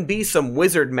might even be some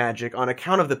wizard magic on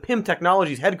account of the PIM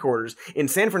Technologies headquarters in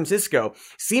San Francisco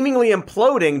seemingly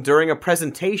imploding during a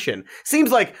presentation.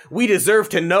 Seems like we deserve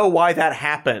to know why that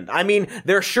happened. I mean,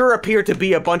 there sure appear to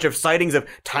be a bunch of sightings of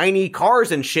tiny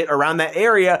cars and shit around that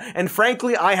area, and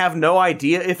frankly, I have no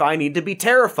idea if I need to be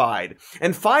terrified.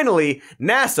 And finally,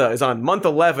 NASA is on month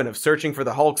 11 of searching for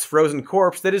the Hulk's frozen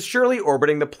corpse that is surely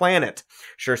orbiting the planet.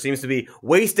 Sure seems to be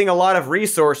wasting a lot of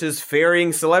resources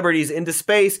ferrying celebrities into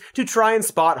space to try and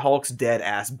spot Hulk's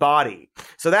dead-ass body.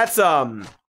 So that's,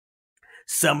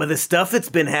 some of the stuff that's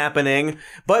been happening.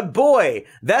 But boy,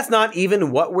 that's not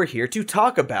even what we're here to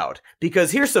talk about.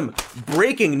 Because here's some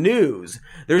breaking news.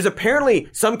 There's apparently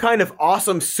some kind of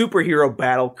awesome superhero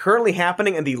battle currently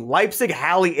happening in the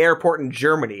Leipzig-Halle airport in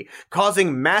Germany,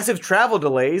 causing massive travel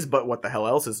delays, but what the hell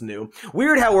else is new?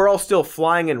 Weird how we're all still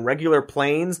flying in regular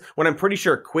planes when I'm pretty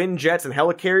sure Quinjets and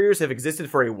helicarriers have existed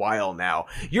for a while now.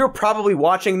 You're probably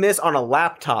watching this on a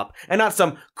laptop and not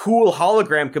some cool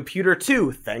hologram computer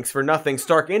too. Thanks for nothing,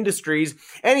 Stark Industries.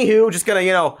 Anywho, just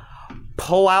gonna,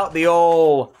 pull out the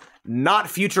old not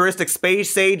futuristic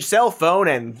space age cell phone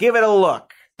and give it a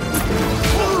look.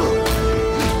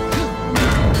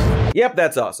 Yep,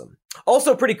 that's awesome.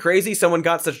 Also pretty crazy someone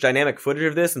got such dynamic footage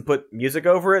of this and put music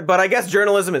over it, but I guess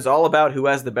journalism is all about who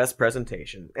has the best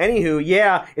presentation. Anywho,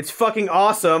 yeah, it's fucking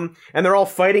awesome, and they're all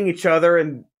fighting each other,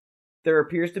 and there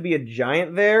appears to be a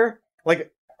giant there.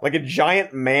 Like a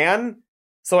giant man?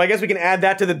 So I guess we can add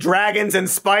that to the dragons and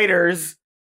spiders.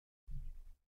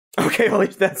 Okay, well,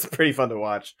 that's pretty fun to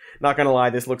watch. Not gonna lie,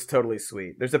 this looks totally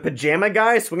sweet. There's a pajama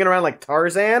guy swinging around like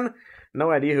Tarzan. No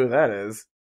idea who that is.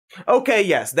 Okay,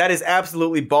 yes, that is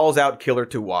absolutely balls out killer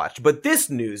to watch, but this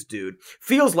news, dude,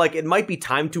 feels like it might be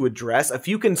time to address a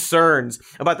few concerns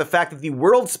about the fact that the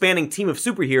world-spanning team of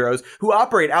superheroes who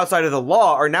operate outside of the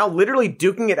law are now literally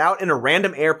duking it out in a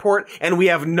random airport, and we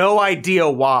have no idea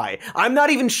why. I'm not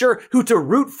even sure who to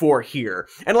root for here.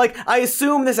 And I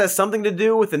assume this has something to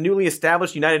do with the newly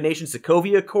established United Nations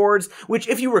Sokovia Accords, which,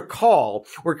 if you recall,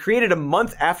 were created a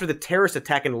month after the terrorist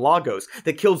attack in Lagos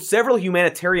that killed several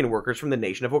humanitarian workers from the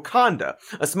nation of Wakanda,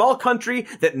 a small country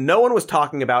that no one was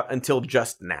talking about until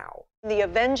just now. The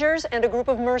Avengers and a group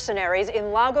of mercenaries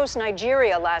in Lagos,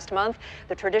 Nigeria last month.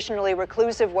 The traditionally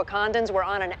reclusive Wakandans were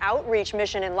on an outreach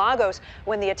mission in Lagos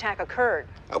when the attack occurred.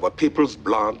 Our people's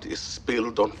blood is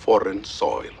spilled on foreign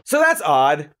soil. So that's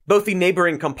odd. Both the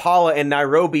neighboring Kampala and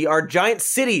Nairobi are giant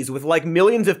cities with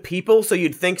millions of people, so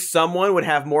you'd think someone would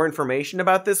have more information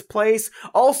about this place.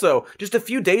 Also, just a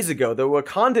few days ago, the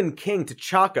Wakandan king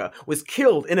T'Chaka was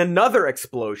killed in another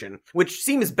explosion, which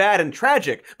seems bad and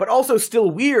tragic, but also still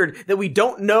weird that we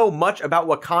don't know much about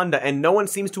Wakanda and no one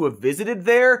seems to have visited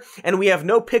there, and we have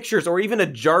no pictures or even a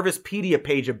Jarvispedia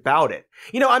page about it.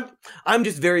 I'm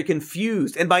just very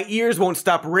confused, and my ears won't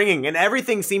stop ringing, and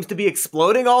everything seems to be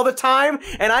exploding all the time,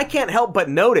 and I can't help but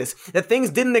notice that things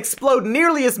didn't explode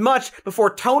nearly as much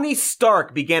before Tony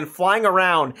Stark began flying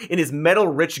around in his metal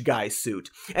rich guy suit.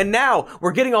 And now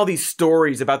we're getting all these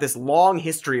stories about this long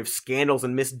history of scandals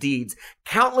and misdeeds,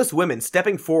 countless women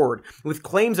stepping forward with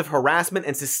claims of harassment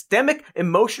and systemic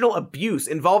emotional abuse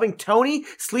involving Tony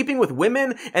sleeping with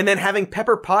women and then having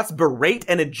Pepper Potts berate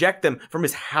and eject them from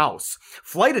his house.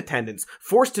 Flight attendants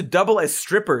forced to double as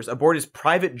strippers aboard his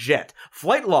private jet.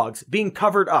 Flight logs being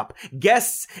covered up.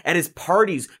 Guests at his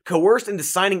parties coerced into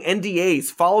signing NDAs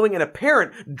following an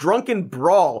apparent drunken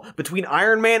brawl between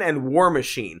Iron Man and War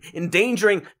Machine,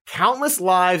 endangering countless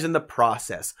lives in the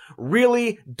process.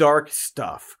 Really dark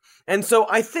stuff. And so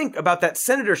I think about that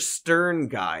Senator Stern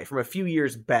guy from a few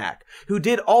years back who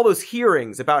did all those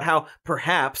hearings about how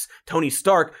perhaps Tony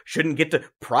Stark shouldn't get to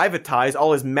privatize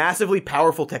all his massively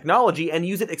powerful technology and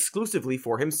use it exclusively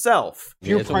for himself.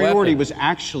 Your priority was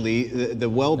actually the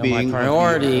well-being. My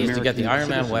priority is to get the Iron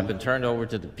Man weapon turned over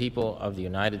to the people of the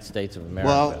United States of America.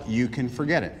 Well, you can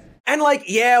forget it. And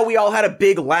yeah, we all had a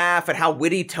big laugh at how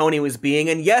witty Tony was being,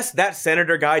 and yes, that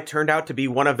senator guy turned out to be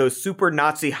one of those super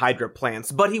Nazi Hydra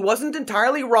plants, but he wasn't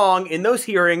entirely wrong in those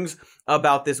hearings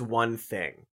about this one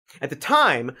thing. At the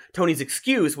time, Tony's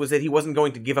excuse was that he wasn't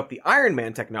going to give up the Iron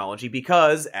Man technology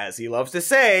because, as he loves to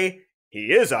say,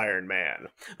 he is Iron Man.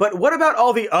 But what about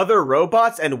all the other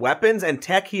robots and weapons and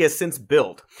tech he has since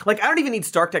built? I don't even need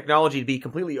Stark technology to be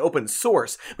completely open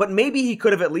source, but maybe he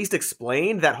could have at least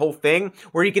explained that whole thing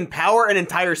where he can power an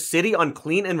entire city on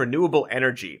clean and renewable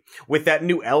energy. With that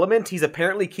new element he's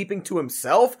apparently keeping to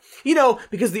himself?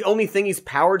 Because the only thing he's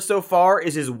powered so far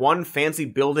is his one fancy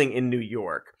building in New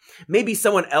York. Maybe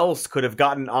someone else could have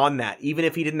gotten on that, even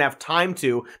if he didn't have time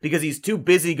to, because he's too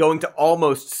busy going to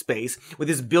almost space with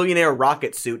his billionaire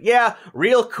rocket suit. Yeah,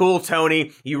 real cool,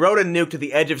 Tony. You rode a nuke to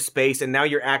the edge of space, and now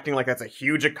you're acting like that's a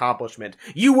huge accomplishment.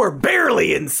 You were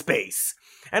barely in space!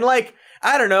 And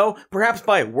I don't know, perhaps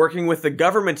by working with the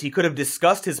government he could have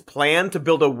discussed his plan to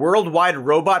build a worldwide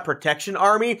robot protection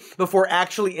army before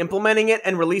actually implementing it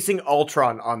and releasing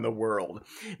Ultron on the world.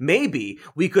 Maybe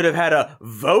we could have had a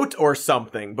vote or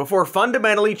something before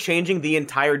fundamentally changing the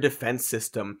entire defense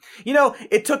system.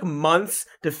 It took months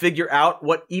to figure out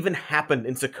what even happened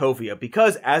in Sokovia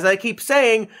because, as I keep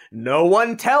saying, no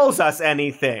one tells us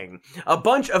anything. A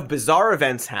bunch of bizarre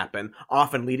events happen,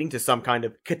 often leading to some kind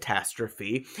of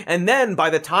catastrophe, and then by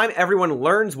the time everyone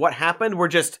learns what happened, we're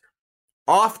just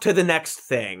off to the next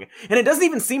thing. And it doesn't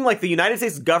even seem like the United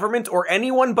States government or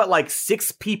anyone but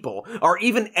 6 people are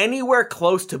even anywhere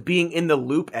close to being in the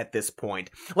loop at this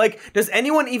point. Does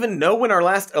anyone even know when our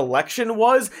last election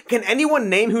was? Can anyone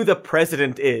name who the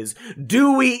president is?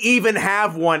 Do we even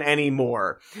have one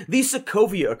anymore? These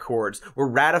Sokovia Accords were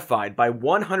ratified by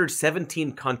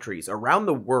 117 countries around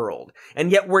the world,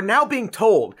 and yet we're now being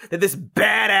told that this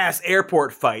badass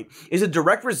airport fight is a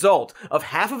direct result of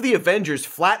half of the Avengers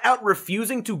flat out refusing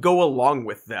to go along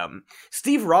with them.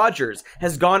 Steve Rogers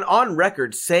has gone on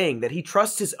record saying that he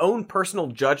trusts his own personal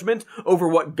judgment over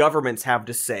what governments have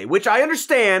to say, which I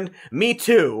understand, me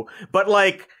too, but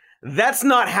that's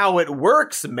not how it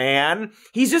works, man.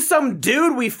 He's just some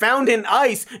dude we found in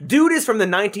ice. Dude is from the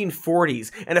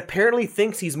 1940s and apparently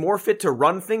thinks he's more fit to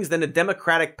run things than a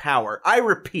democratic power. I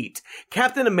repeat,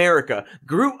 Captain America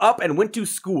grew up and went to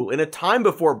school in a time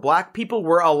before black people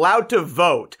were allowed to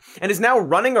vote and is now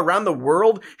running around the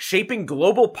world shaping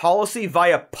global policy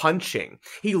via punching.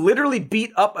 He literally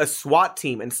beat up a SWAT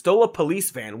team and stole a police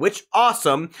van, which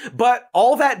awesome, but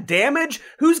all that damage?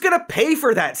 Who's gonna pay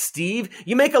for that, Steve?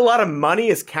 You make a lot of money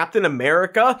as Captain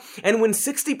America, and when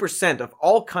 60% of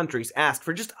all countries ask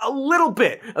for just a little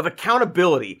bit of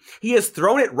accountability, he has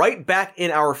thrown it right back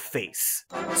in our face.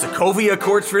 Sokovia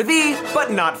Accords for thee,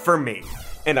 but not for me.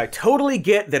 And I totally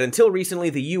get that until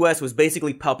recently, the US was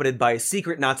basically puppeted by a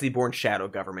secret Nazi-born shadow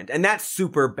government, and that's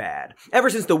super bad. Ever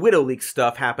since the Widow Leaks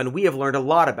stuff happened, we have learned a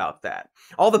lot about that.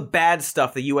 All the bad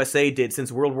stuff the USA did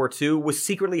since World War II was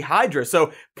secretly Hydra,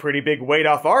 so pretty big weight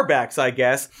off our backs, I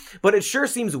guess. But it sure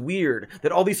seems weird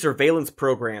that all these surveillance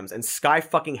programs and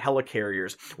sky-fucking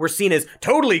helicarriers were seen as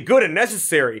totally good and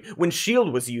necessary when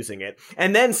S.H.I.E.L.D. was using it,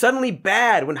 and then suddenly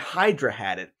bad when Hydra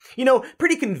had it.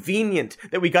 Pretty convenient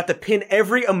that we got to pin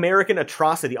every American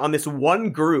atrocity on this one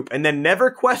group and then never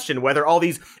question whether all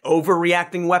these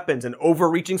overreacting weapons and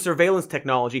overreaching surveillance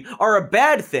technology are a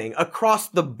bad thing across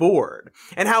the board.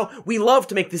 And how we love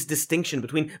to make this distinction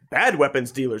between bad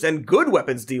weapons dealers and good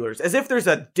weapons dealers as if there's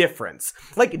a difference.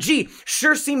 Gee,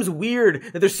 sure seems weird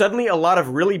that there's suddenly a lot of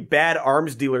really bad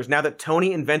arms dealers now that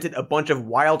Tony invented a bunch of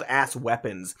wild-ass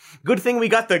weapons. Good thing we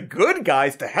got the good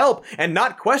guys to help and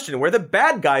not question where the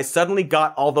bad guys suddenly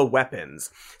got all the weapons.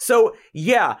 So,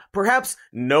 yeah, perhaps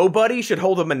nobody should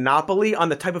hold a monopoly on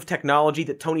the type of technology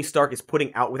that Tony Stark is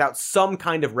putting out without some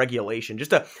kind of regulation.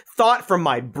 Just a thought from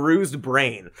my bruised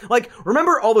brain.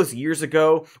 Remember all those years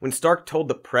ago when Stark told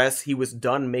the press he was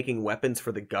done making weapons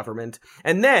for the government,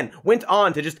 and then went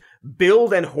on to just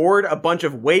build and hoard a bunch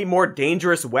of way more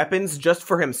dangerous weapons just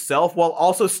for himself while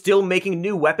also still making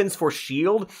new weapons for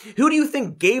S.H.I.E.L.D.? Who do you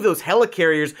think gave those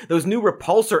helicarriers those new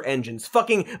repulsor engines?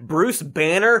 Fucking Bruce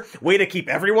Banner? Way to keep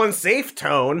everyone safe,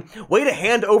 Tone. Way to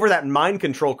hand over that mind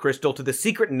control crystal to the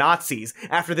secret Nazis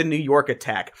after the New York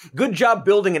attack. Good job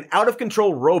building an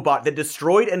out-of-control robot that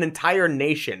destroyed an entire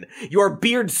nation. Your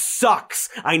beard sucks.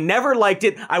 I never liked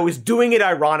it. I was doing it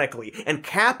ironically. And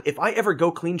Cap, if I ever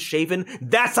go clean-shaven,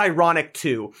 that's ironic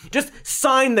too. Just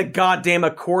sign the goddamn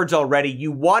accords already,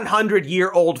 you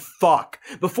 100-year-old fuck.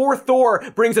 Before Thor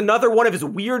brings another one of his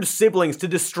weird siblings to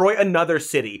destroy another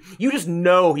city. You just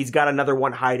know he's got another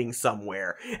one hiding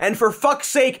somewhere. And for fuck's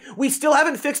sake, we still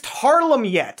haven't fixed Harlem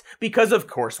yet, because of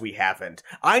course we haven't.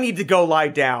 I need to go lie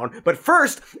down, but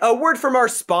first, a word from our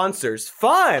sponsors.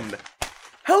 Fun!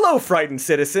 Hello, frightened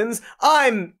citizens.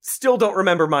 Still don't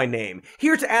remember my name.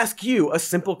 Here to ask you a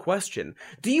simple question.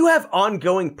 Do you have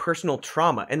ongoing personal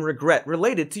trauma and regret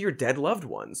related to your dead loved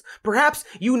ones? Perhaps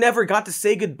you never got to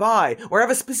say goodbye or have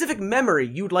a specific memory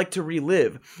you'd like to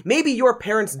relive. Maybe your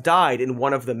parents died in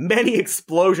one of the many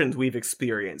explosions we've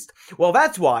experienced. Well,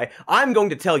 that's why I'm going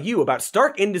to tell you about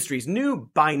Stark Industries' new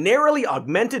binarily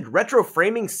augmented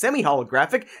retro-framing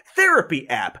semi-holographic therapy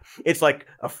app. It's like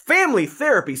a family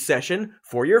therapy session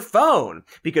for for your phone.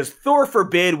 Because Thor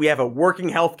forbid we have a working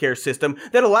healthcare system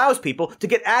that allows people to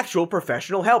get actual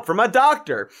professional help from a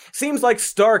doctor. Seems like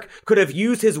Stark could have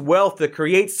used his wealth to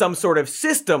create some sort of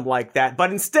system like that,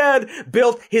 but instead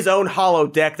built his own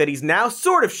holodeck that he's now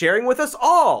sort of sharing with us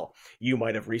all. You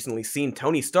might have recently seen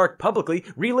Tony Stark publicly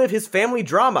relive his family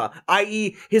drama,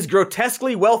 i.e. his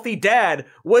grotesquely wealthy dad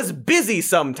was busy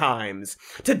sometimes,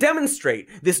 to demonstrate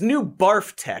this new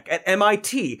barf tech at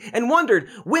MIT, and wondered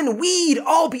when we'd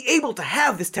all be able to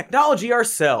have this technology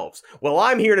ourselves. Well,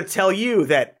 I'm here to tell you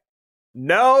that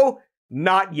no,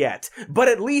 not yet. But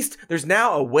at least there's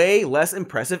now a way less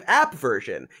impressive app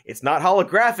version. It's not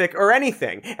holographic or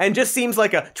anything, and just seems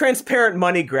like a transparent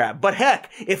money grab. But heck,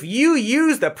 if you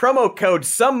use the promo code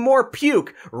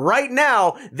SOMEMOREPUKE right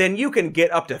now, then you can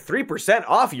get up to 3%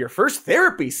 off your first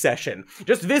therapy session.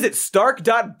 Just visit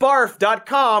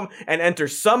stark.barf.com and enter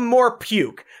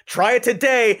SOMEMOREPUKE. Try it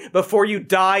today before you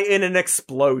die in an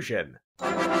explosion.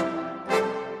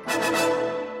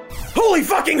 Holy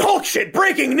fucking Hulk shit!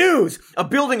 Breaking news! A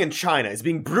building in China is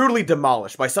being brutally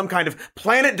demolished by some kind of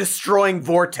planet-destroying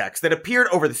vortex that appeared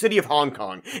over the city of Hong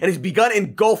Kong and has begun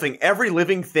engulfing every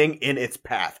living thing in its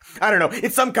path. I don't know,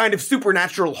 it's some kind of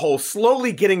supernatural hole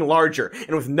slowly getting larger,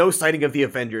 and with no sighting of the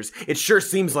Avengers, it sure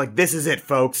seems like this is it,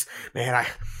 folks. Man, I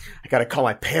gotta call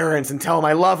my parents and tell them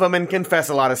I love them and confess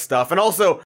a lot of stuff, and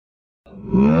also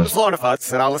slow of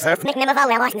us, and I'll just have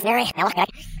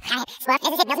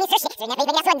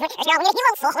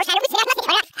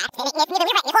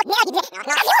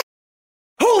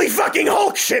Holy fucking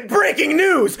Hulk shit! Breaking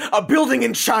news! A building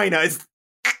in China is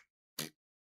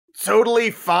totally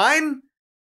fine?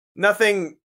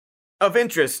 Nothing of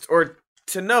interest or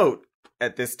to note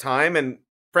at this time, and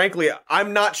frankly,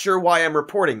 I'm not sure why I'm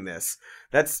reporting this.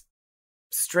 That's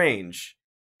strange.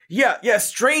 Yeah,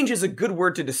 strange is a good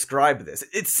word to describe this.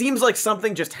 It seems like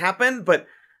something just happened, but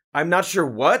I'm not sure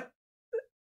what.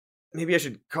 Maybe I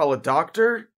should call a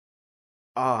doctor?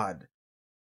 Odd.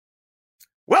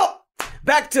 Well,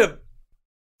 back to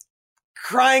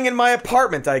crying in my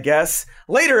apartment, I guess.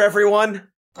 Later, everyone.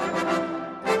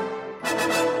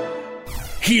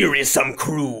 Here is some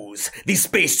clues. The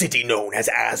space city known as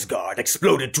Asgard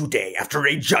exploded today after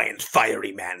a giant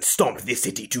fiery man stomped the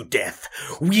city to death.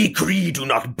 We Kree do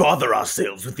not bother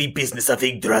ourselves with the business of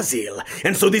Yggdrasil,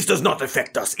 and so this does not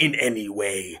affect us in any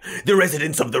way. The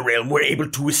residents of the realm were able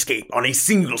to escape on a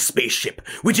single spaceship,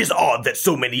 which is odd that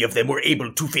so many of them were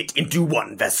able to fit into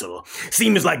one vessel.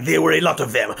 Seems like there were a lot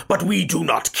of them, but we do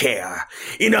not care.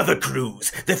 In other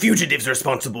clues, the fugitives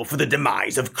responsible for the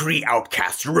demise of Kree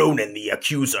outcast Ronan the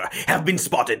Accuser have been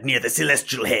spotted near the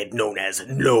celestial head known as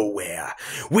Nowhere.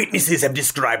 Witnesses have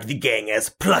described the gang as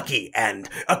plucky and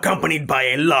accompanied by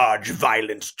a large,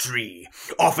 violent tree,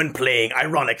 often playing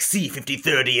ironic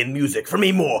C-5030 music from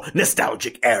a more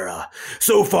nostalgic era.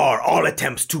 So far, all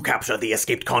attempts to capture the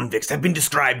escaped convicts have been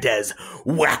described as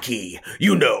wacky.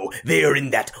 You know, they are in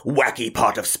that wacky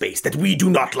part of space that we do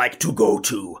not like to go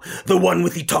to. The one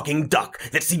with the talking duck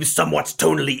that seems somewhat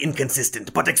tonally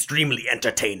inconsistent but extremely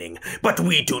entertaining. But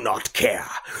we do not care.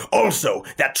 Also,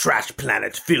 that trash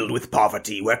planet filled with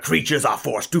poverty where creatures are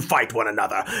forced to fight one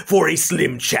another for a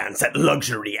slim chance at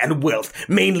luxury and wealth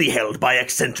mainly held by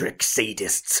eccentric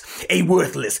sadists. A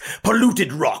worthless,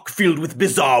 polluted rock filled with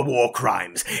bizarre war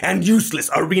crimes and useless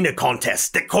arena contests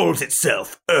that calls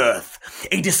itself Earth.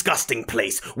 A disgusting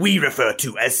place we refer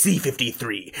to as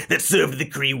C-53 that served the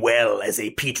Kree well as a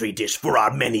petri dish for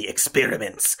our many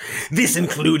experiments. This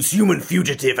includes human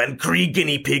fugitive and Kree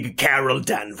guinea pig Carol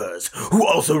Danvers, who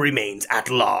also remains at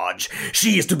large.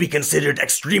 She is to be considered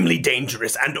extremely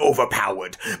dangerous and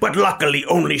overpowered, but luckily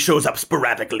only shows up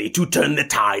sporadically to turn the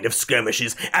tide of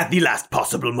skirmishes at the last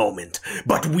possible moment.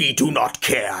 But we do not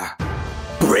care.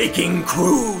 Breaking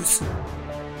news!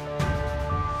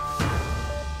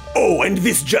 Oh, and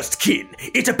this just in.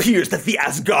 It appears that the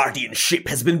Asgardian ship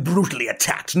has been brutally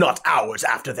attacked not hours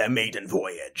after their maiden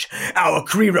voyage. Our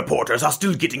Kree reporters are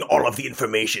still getting all of the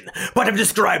information, but have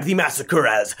described the massacre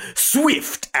as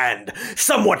swift and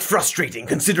somewhat frustrating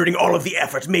considering all of the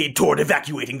effort made toward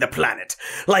evacuating the planet.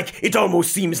 Like, it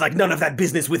almost seems like none of that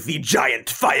business with the giant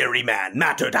fiery man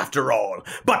mattered after all.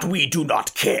 But we do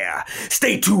not care.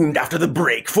 Stay tuned after the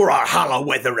break for our Hala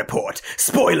weather report.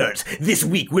 Spoilers, this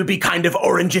week will be kind of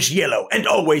orangish yellow and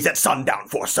always at sundown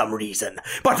for some reason.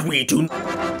 But we do...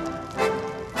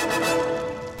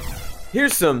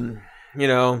 Here's some,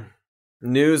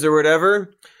 news or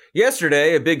whatever.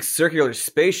 Yesterday, a big circular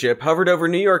spaceship hovered over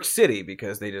New York City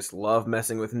because they just love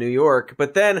messing with New York.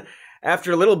 But then,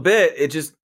 after a little bit, it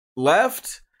just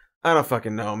left. I don't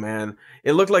fucking know, man.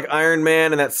 It looked like Iron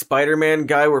Man and that Spider-Man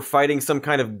guy were fighting some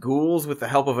kind of ghouls with the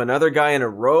help of another guy in a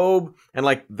robe, and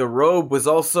like the robe was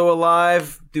also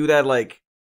alive. Dude had like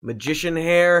magician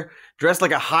hair, dressed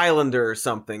like a Highlander or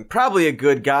something. Probably a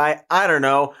good guy. I don't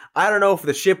know. I don't know if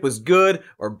the ship was good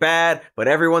or bad, but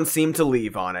everyone seemed to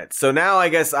leave on it. So now I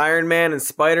guess Iron Man and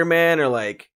Spider-Man are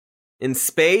like in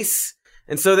space.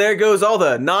 And so there goes all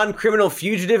the non-criminal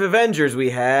fugitive Avengers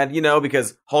we had, you know,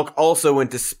 because Hulk also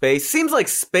went to space. Seems like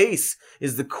space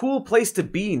is the cool place to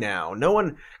be now. No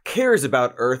one cares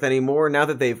about Earth anymore now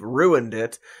that they've ruined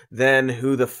it. Then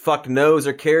who the fuck knows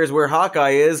or cares where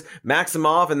Hawkeye is?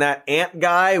 Maximoff and that ant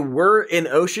guy were in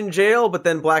ocean jail, but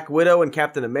then Black Widow and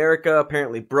Captain America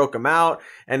apparently broke them out.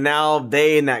 And now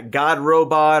they and that god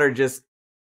robot are just...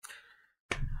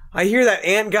 I hear that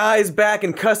ant guy's back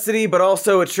in custody, but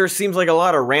also it sure seems like a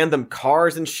lot of random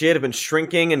cars and shit have been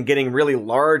shrinking and getting really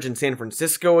large in San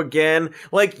Francisco again.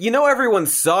 Like, you know everyone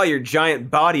saw your giant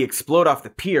body explode off the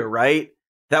pier, right?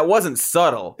 That wasn't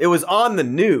subtle. It was on the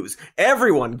news.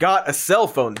 Everyone got a cell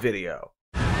phone video.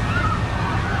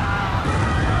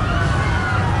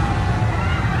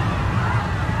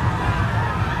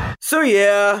 So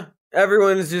yeah,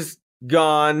 everyone's just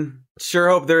gone. Sure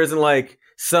hope there isn't like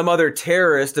some other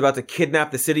terrorist about to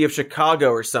kidnap the city of Chicago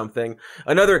or something.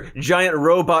 Another giant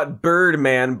robot bird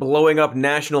man blowing up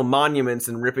national monuments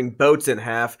and ripping boats in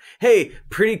half. Hey,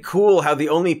 pretty cool how the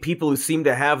only people who seem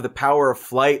to have the power of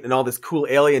flight and all this cool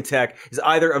alien tech is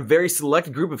either a very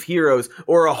select group of heroes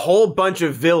or a whole bunch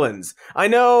of villains. I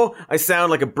know I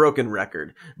sound like a broken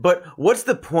record, but what's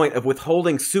the point of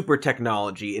withholding super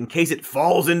technology in case it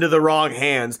falls into the wrong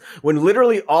hands when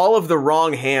literally all of the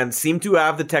wrong hands seem to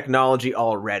have the technology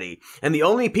already, and the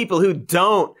only people who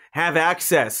don't have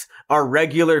access are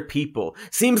regular people?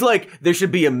 Seems like there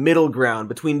should be a middle ground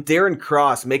between Darren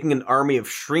Cross making an army of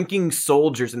shrinking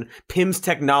soldiers and Pym's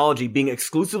technology being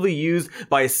exclusively used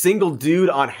by a single dude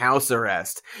on house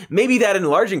arrest. Maybe that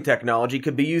enlarging technology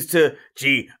could be used to,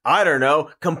 I don't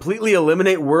know, completely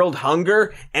eliminate world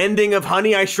hunger, ending of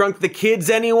Honey, I Shrunk the Kids,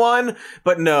 anyone?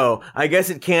 But no, I guess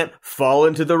it can't fall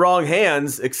into the wrong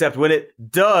hands, except when it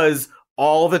does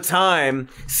all the time.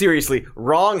 Seriously,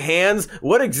 wrong hands?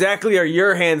 What exactly are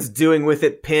your hands doing with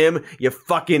it, Pym? You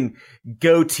fucking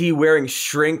goatee wearing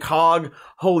shrink hog?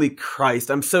 Holy Christ,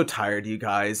 I'm so tired, you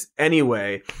guys.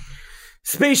 Anyway,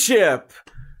 spaceship.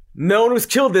 No one was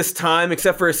killed this time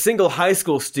except for a single high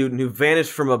school student who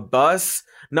vanished from a bus.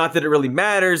 Not that it really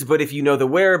matters, but if you know the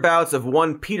whereabouts of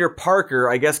one Peter Parker,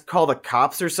 I guess call the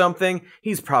cops or something,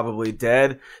 he's probably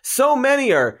dead. So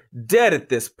many are dead at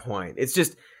this point. It's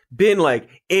just been like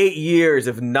 8 years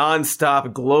of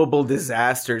non-stop global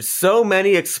disasters, so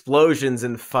many explosions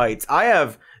and fights. I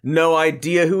have no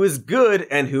idea who is good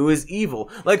and who is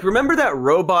evil. Like, remember that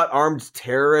robot-armed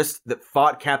terrorist that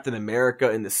fought Captain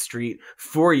America in the street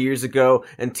 4 years ago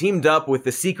and teamed up with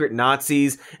the secret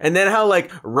Nazis? And then how, like,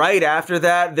 right after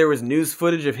that, there was news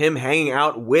footage of him hanging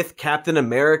out with Captain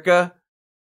America?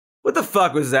 What the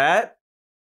fuck was that?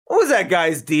 What was that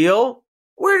guy's deal?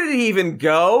 Where did he even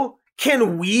go?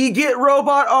 Can we get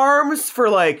robot arms for,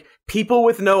 like, people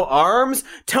with no arms?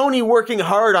 Tony working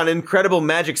hard on incredible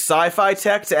magic sci-fi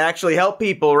tech to actually help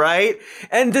people, right?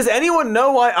 And does anyone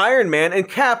know why Iron Man and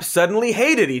Cap suddenly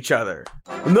hated each other?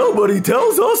 Nobody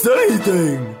tells us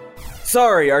anything.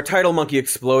 Sorry, our title monkey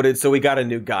exploded, so we got a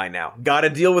new guy now. Gotta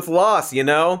deal with loss, you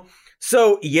know?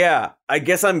 So, yeah, I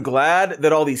guess I'm glad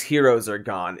that all these heroes are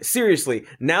gone. Seriously,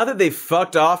 now that they've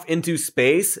fucked off into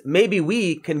space, maybe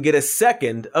we can get a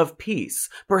second of peace.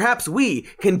 Perhaps we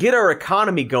can get our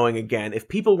economy going again if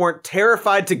people weren't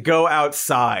terrified to go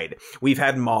outside. We've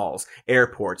had malls,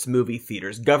 airports, movie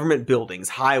theaters, government buildings,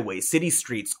 highways, city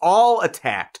streets, all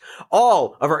attacked.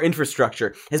 All of our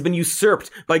infrastructure has been usurped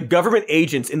by government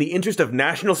agents in the interest of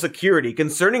national security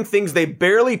concerning things they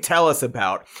barely tell us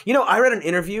about. You know, I read an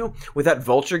interview with that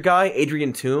Vulture guy,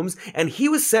 Adrian Toombs, and he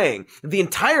was saying that the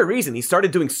entire reason he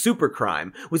started doing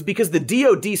supercrime was because the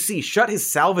DODC shut his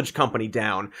salvage company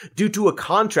down due to a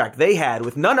contract they had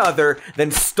with none other than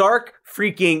Stark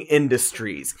freaking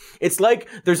Industries. It's like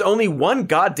there's only one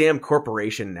goddamn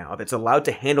corporation now that's allowed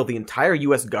to handle the entire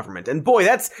US government. And boy,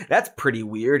 that's pretty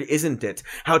weird, isn't it?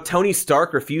 How Tony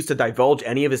Stark refused to divulge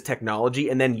any of his technology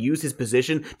and then use his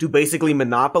position to basically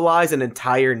monopolize an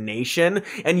entire nation.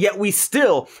 And yet we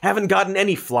still haven't gotten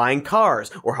any flying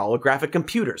cars or holographic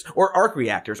computers or arc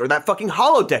reactors or that fucking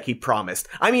holodeck he promised.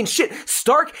 I mean, shit,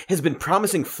 Stark has been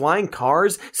promising flying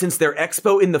cars since their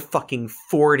expo in the fucking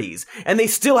 40s. And they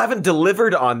still haven't delivered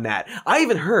delivered on that. I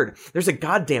even heard there's a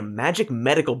goddamn magic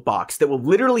medical box that will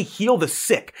literally heal the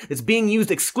sick that's being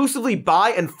used exclusively by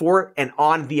and for and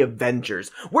on the Avengers.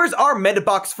 Where's our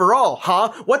Medibox for all,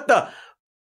 huh? What the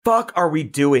fuck are we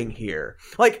doing here?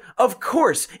 Like, of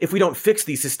course, if we don't fix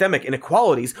these systemic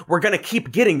inequalities, we're gonna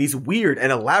keep getting these weird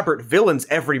and elaborate villains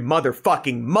every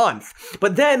motherfucking month.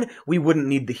 But then we wouldn't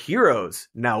need the heroes,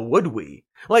 now would we?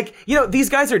 Like, you know, these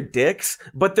guys are dicks,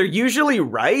 but they're usually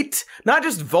right. Not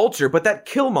just Vulture, but that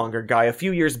Killmonger guy a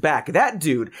few years back. That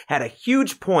dude had a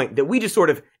huge point that we just sort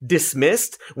of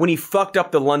dismissed when he fucked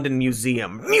up the London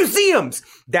Museum. Museums!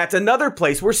 That's another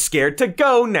place we're scared to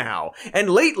go now. And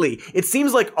lately, it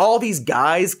seems like all these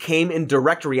guys came in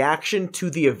direct reaction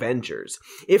to the Avengers,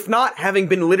 if not having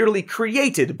been literally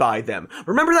created by them.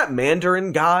 Remember that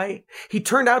Mandarin guy? He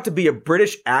turned out to be a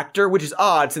British actor, which is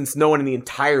odd since no one in the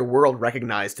entire world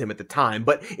recognized him at the time,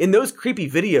 but in those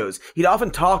creepy videos, he'd often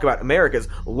talk about America's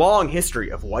long history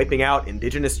of wiping out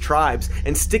indigenous tribes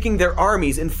and sticking their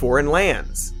armies in foreign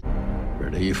lands.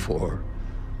 Ready for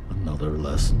another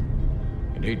lesson?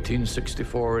 In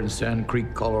 1864 in Sand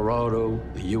Creek, Colorado,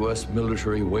 the U.S.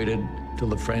 military waited till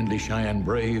the friendly Cheyenne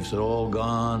braves had all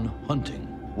gone hunting,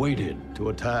 waited to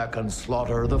attack and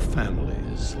slaughter the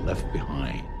families left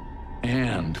behind,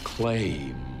 and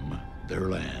claim their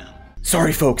land.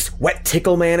 Sorry folks, Wet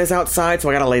Tickle Man is outside, so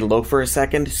I gotta lay low for a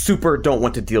second. Super don't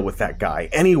want to deal with that guy.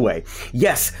 Anyway,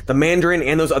 yes, the Mandarin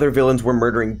and those other villains were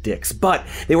murdering dicks, but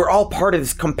they were all part of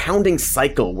this compounding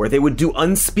cycle where they would do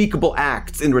unspeakable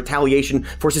acts in retaliation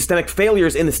for systemic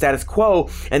failures in the status quo,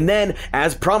 and then,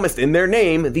 as promised in their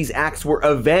name, these acts were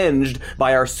avenged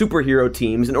by our superhero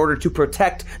teams in order to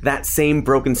protect that same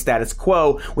broken status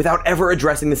quo without ever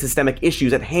addressing the systemic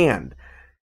issues at hand.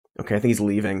 Okay, I think he's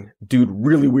leaving. Dude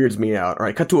really weirds me out. All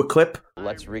right, cut to a clip.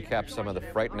 Let's recap some of the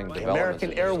frightening developments.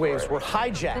 American airwaves were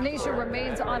hijacked. The nation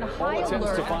remains on high alert.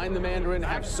 Attempts to find the Mandarin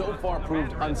have so far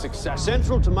proved unsuccessful.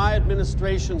 Central to my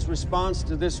administration's response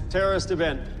to this terrorist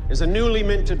event is a newly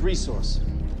minted resource.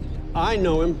 I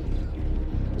know him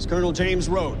as Colonel James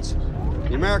Rhodes.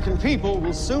 The American people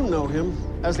will soon know him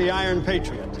as the Iron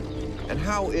Patriot. And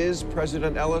how is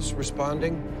President Ellis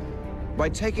responding? By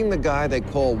taking the guy they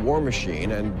call War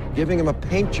Machine and giving him a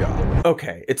paint job.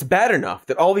 Okay, it's bad enough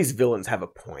that all these villains have a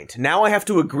point. Now I have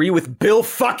to agree with Bill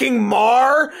fucking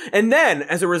Maher? And then,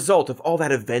 as a result of all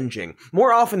that avenging,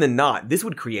 more often than not, this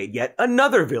would create yet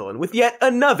another villain with yet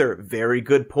another very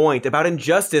good point about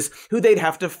injustice who they'd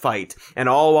have to fight. And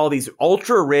all while these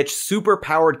ultra-rich,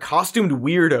 super-powered, costumed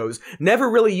weirdos never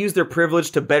really used their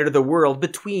privilege to better the world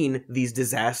between these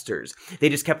disasters. They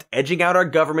just kept edging out our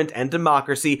government and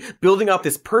democracy, building up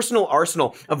this personal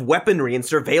arsenal of weaponry and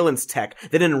surveillance tech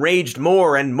that enraged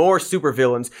more and more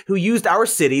supervillains who used our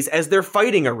cities as their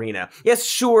fighting arena. Yes,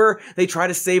 sure, they try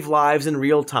to save lives in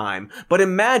real time, but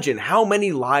imagine how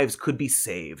many lives could be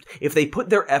saved if they put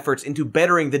their efforts into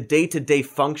bettering the day-to-day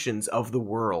functions of the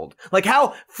world. Like,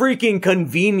 how freaking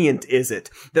convenient is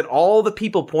it that all the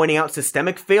people pointing out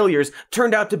systemic failures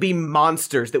turned out to be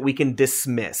monsters that we can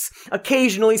dismiss?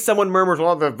 Occasionally someone murmurs,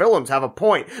 well, the villains have a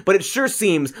point, but it sure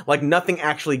seems like nothing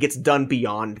actually gets done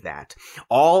beyond that.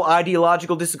 All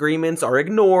ideological disagreements are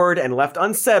ignored and left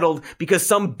unsettled because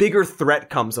some bigger threat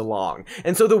comes along.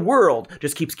 And so the world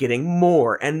just keeps getting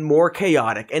more and more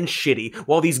chaotic and shitty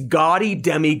while these gaudy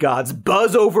demigods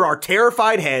buzz over our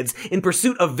terrified heads in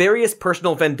pursuit of various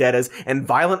personal vendettas and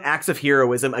violent acts of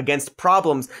heroism against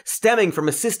problems stemming from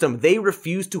a system they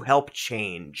refuse to help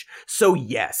change. So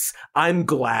yes, I'm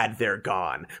glad they're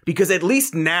gone, because at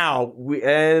least now,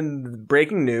 and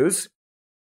breaking news,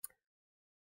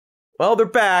 well, they're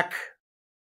back.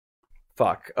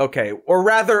 Fuck. Okay. Or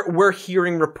rather, we're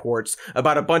hearing reports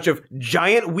about a bunch of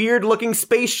giant, weird-looking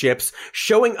spaceships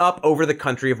showing up over the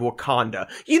country of Wakanda.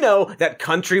 You know, that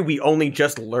country we only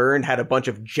just learned had a bunch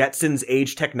of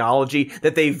Jetsons-age technology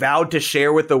that they vowed to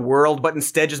share with the world, but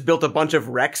instead just built a bunch of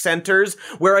rec centers,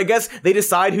 where I guess they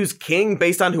decide who's king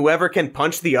based on whoever can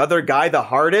punch the other guy the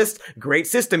hardest. Great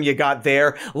system you got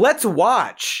there. Let's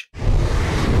watch.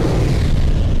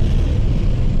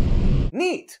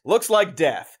 Neat. Looks like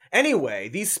death. Anyway,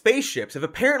 these spaceships have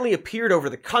apparently appeared over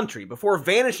the country before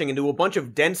vanishing into a bunch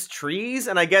of dense trees,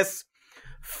 and I guess,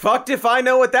 fucked if I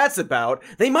know what that's about.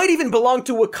 They might even belong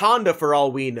to Wakanda for all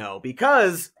we know,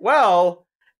 because, well,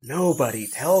 nobody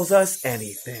tells us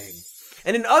anything.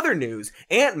 And in other news,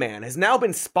 Ant-Man has now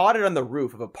been spotted on the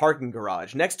roof of a parking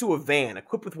garage next to a van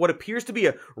equipped with what appears to be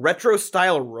a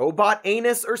retro-style robot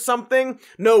anus or something.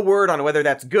 No word on whether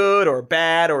that's good or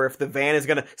bad, or if the van is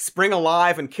gonna spring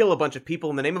alive and kill a bunch of people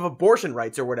in the name of abortion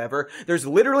rights or whatever. There's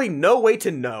literally no way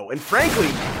to know. And frankly,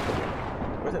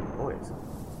 where's that noise?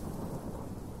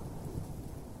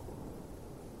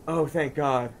 Oh, thank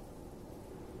God.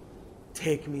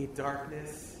 Take me,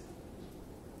 darkness.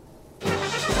 Mr.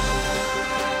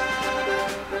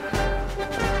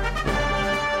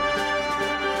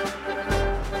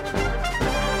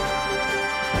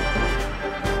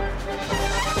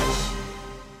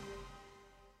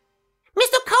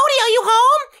 Cody, are you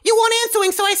home? You weren't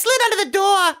answering, so I slid under the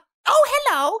door. Oh,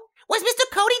 hello. Was Mr.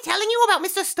 Cody telling you about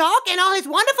Mr. Stark and all his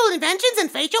wonderful inventions and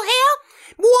facial hair?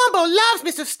 Wombo loves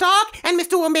Mr. Stark and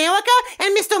Mr. America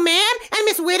and Mr. Man and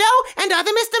Miss Widow and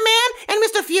other Mr. Man and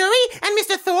Mr. Fury and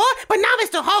Mr. Thor, but not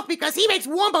Mr. Hulk because he makes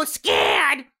Wombo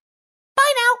scared.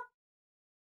 Bye now.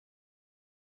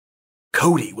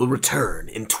 Cody will return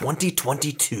in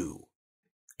 2022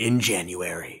 in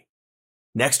January.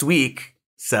 Next week,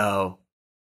 so,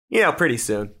 pretty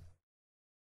soon.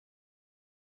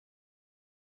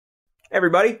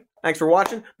 Everybody, thanks for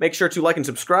watching. Make sure to like and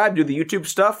subscribe, do the YouTube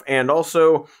stuff, and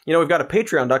also, we've got a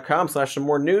patreon.com/some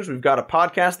more news. We've got a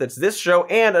podcast that's this show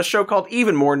and a show called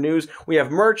Even More News. We have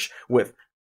merch with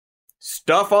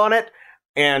stuff on it,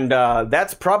 and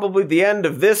that's probably the end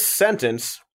of this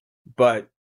sentence, but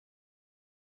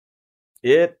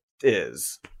it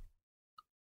is.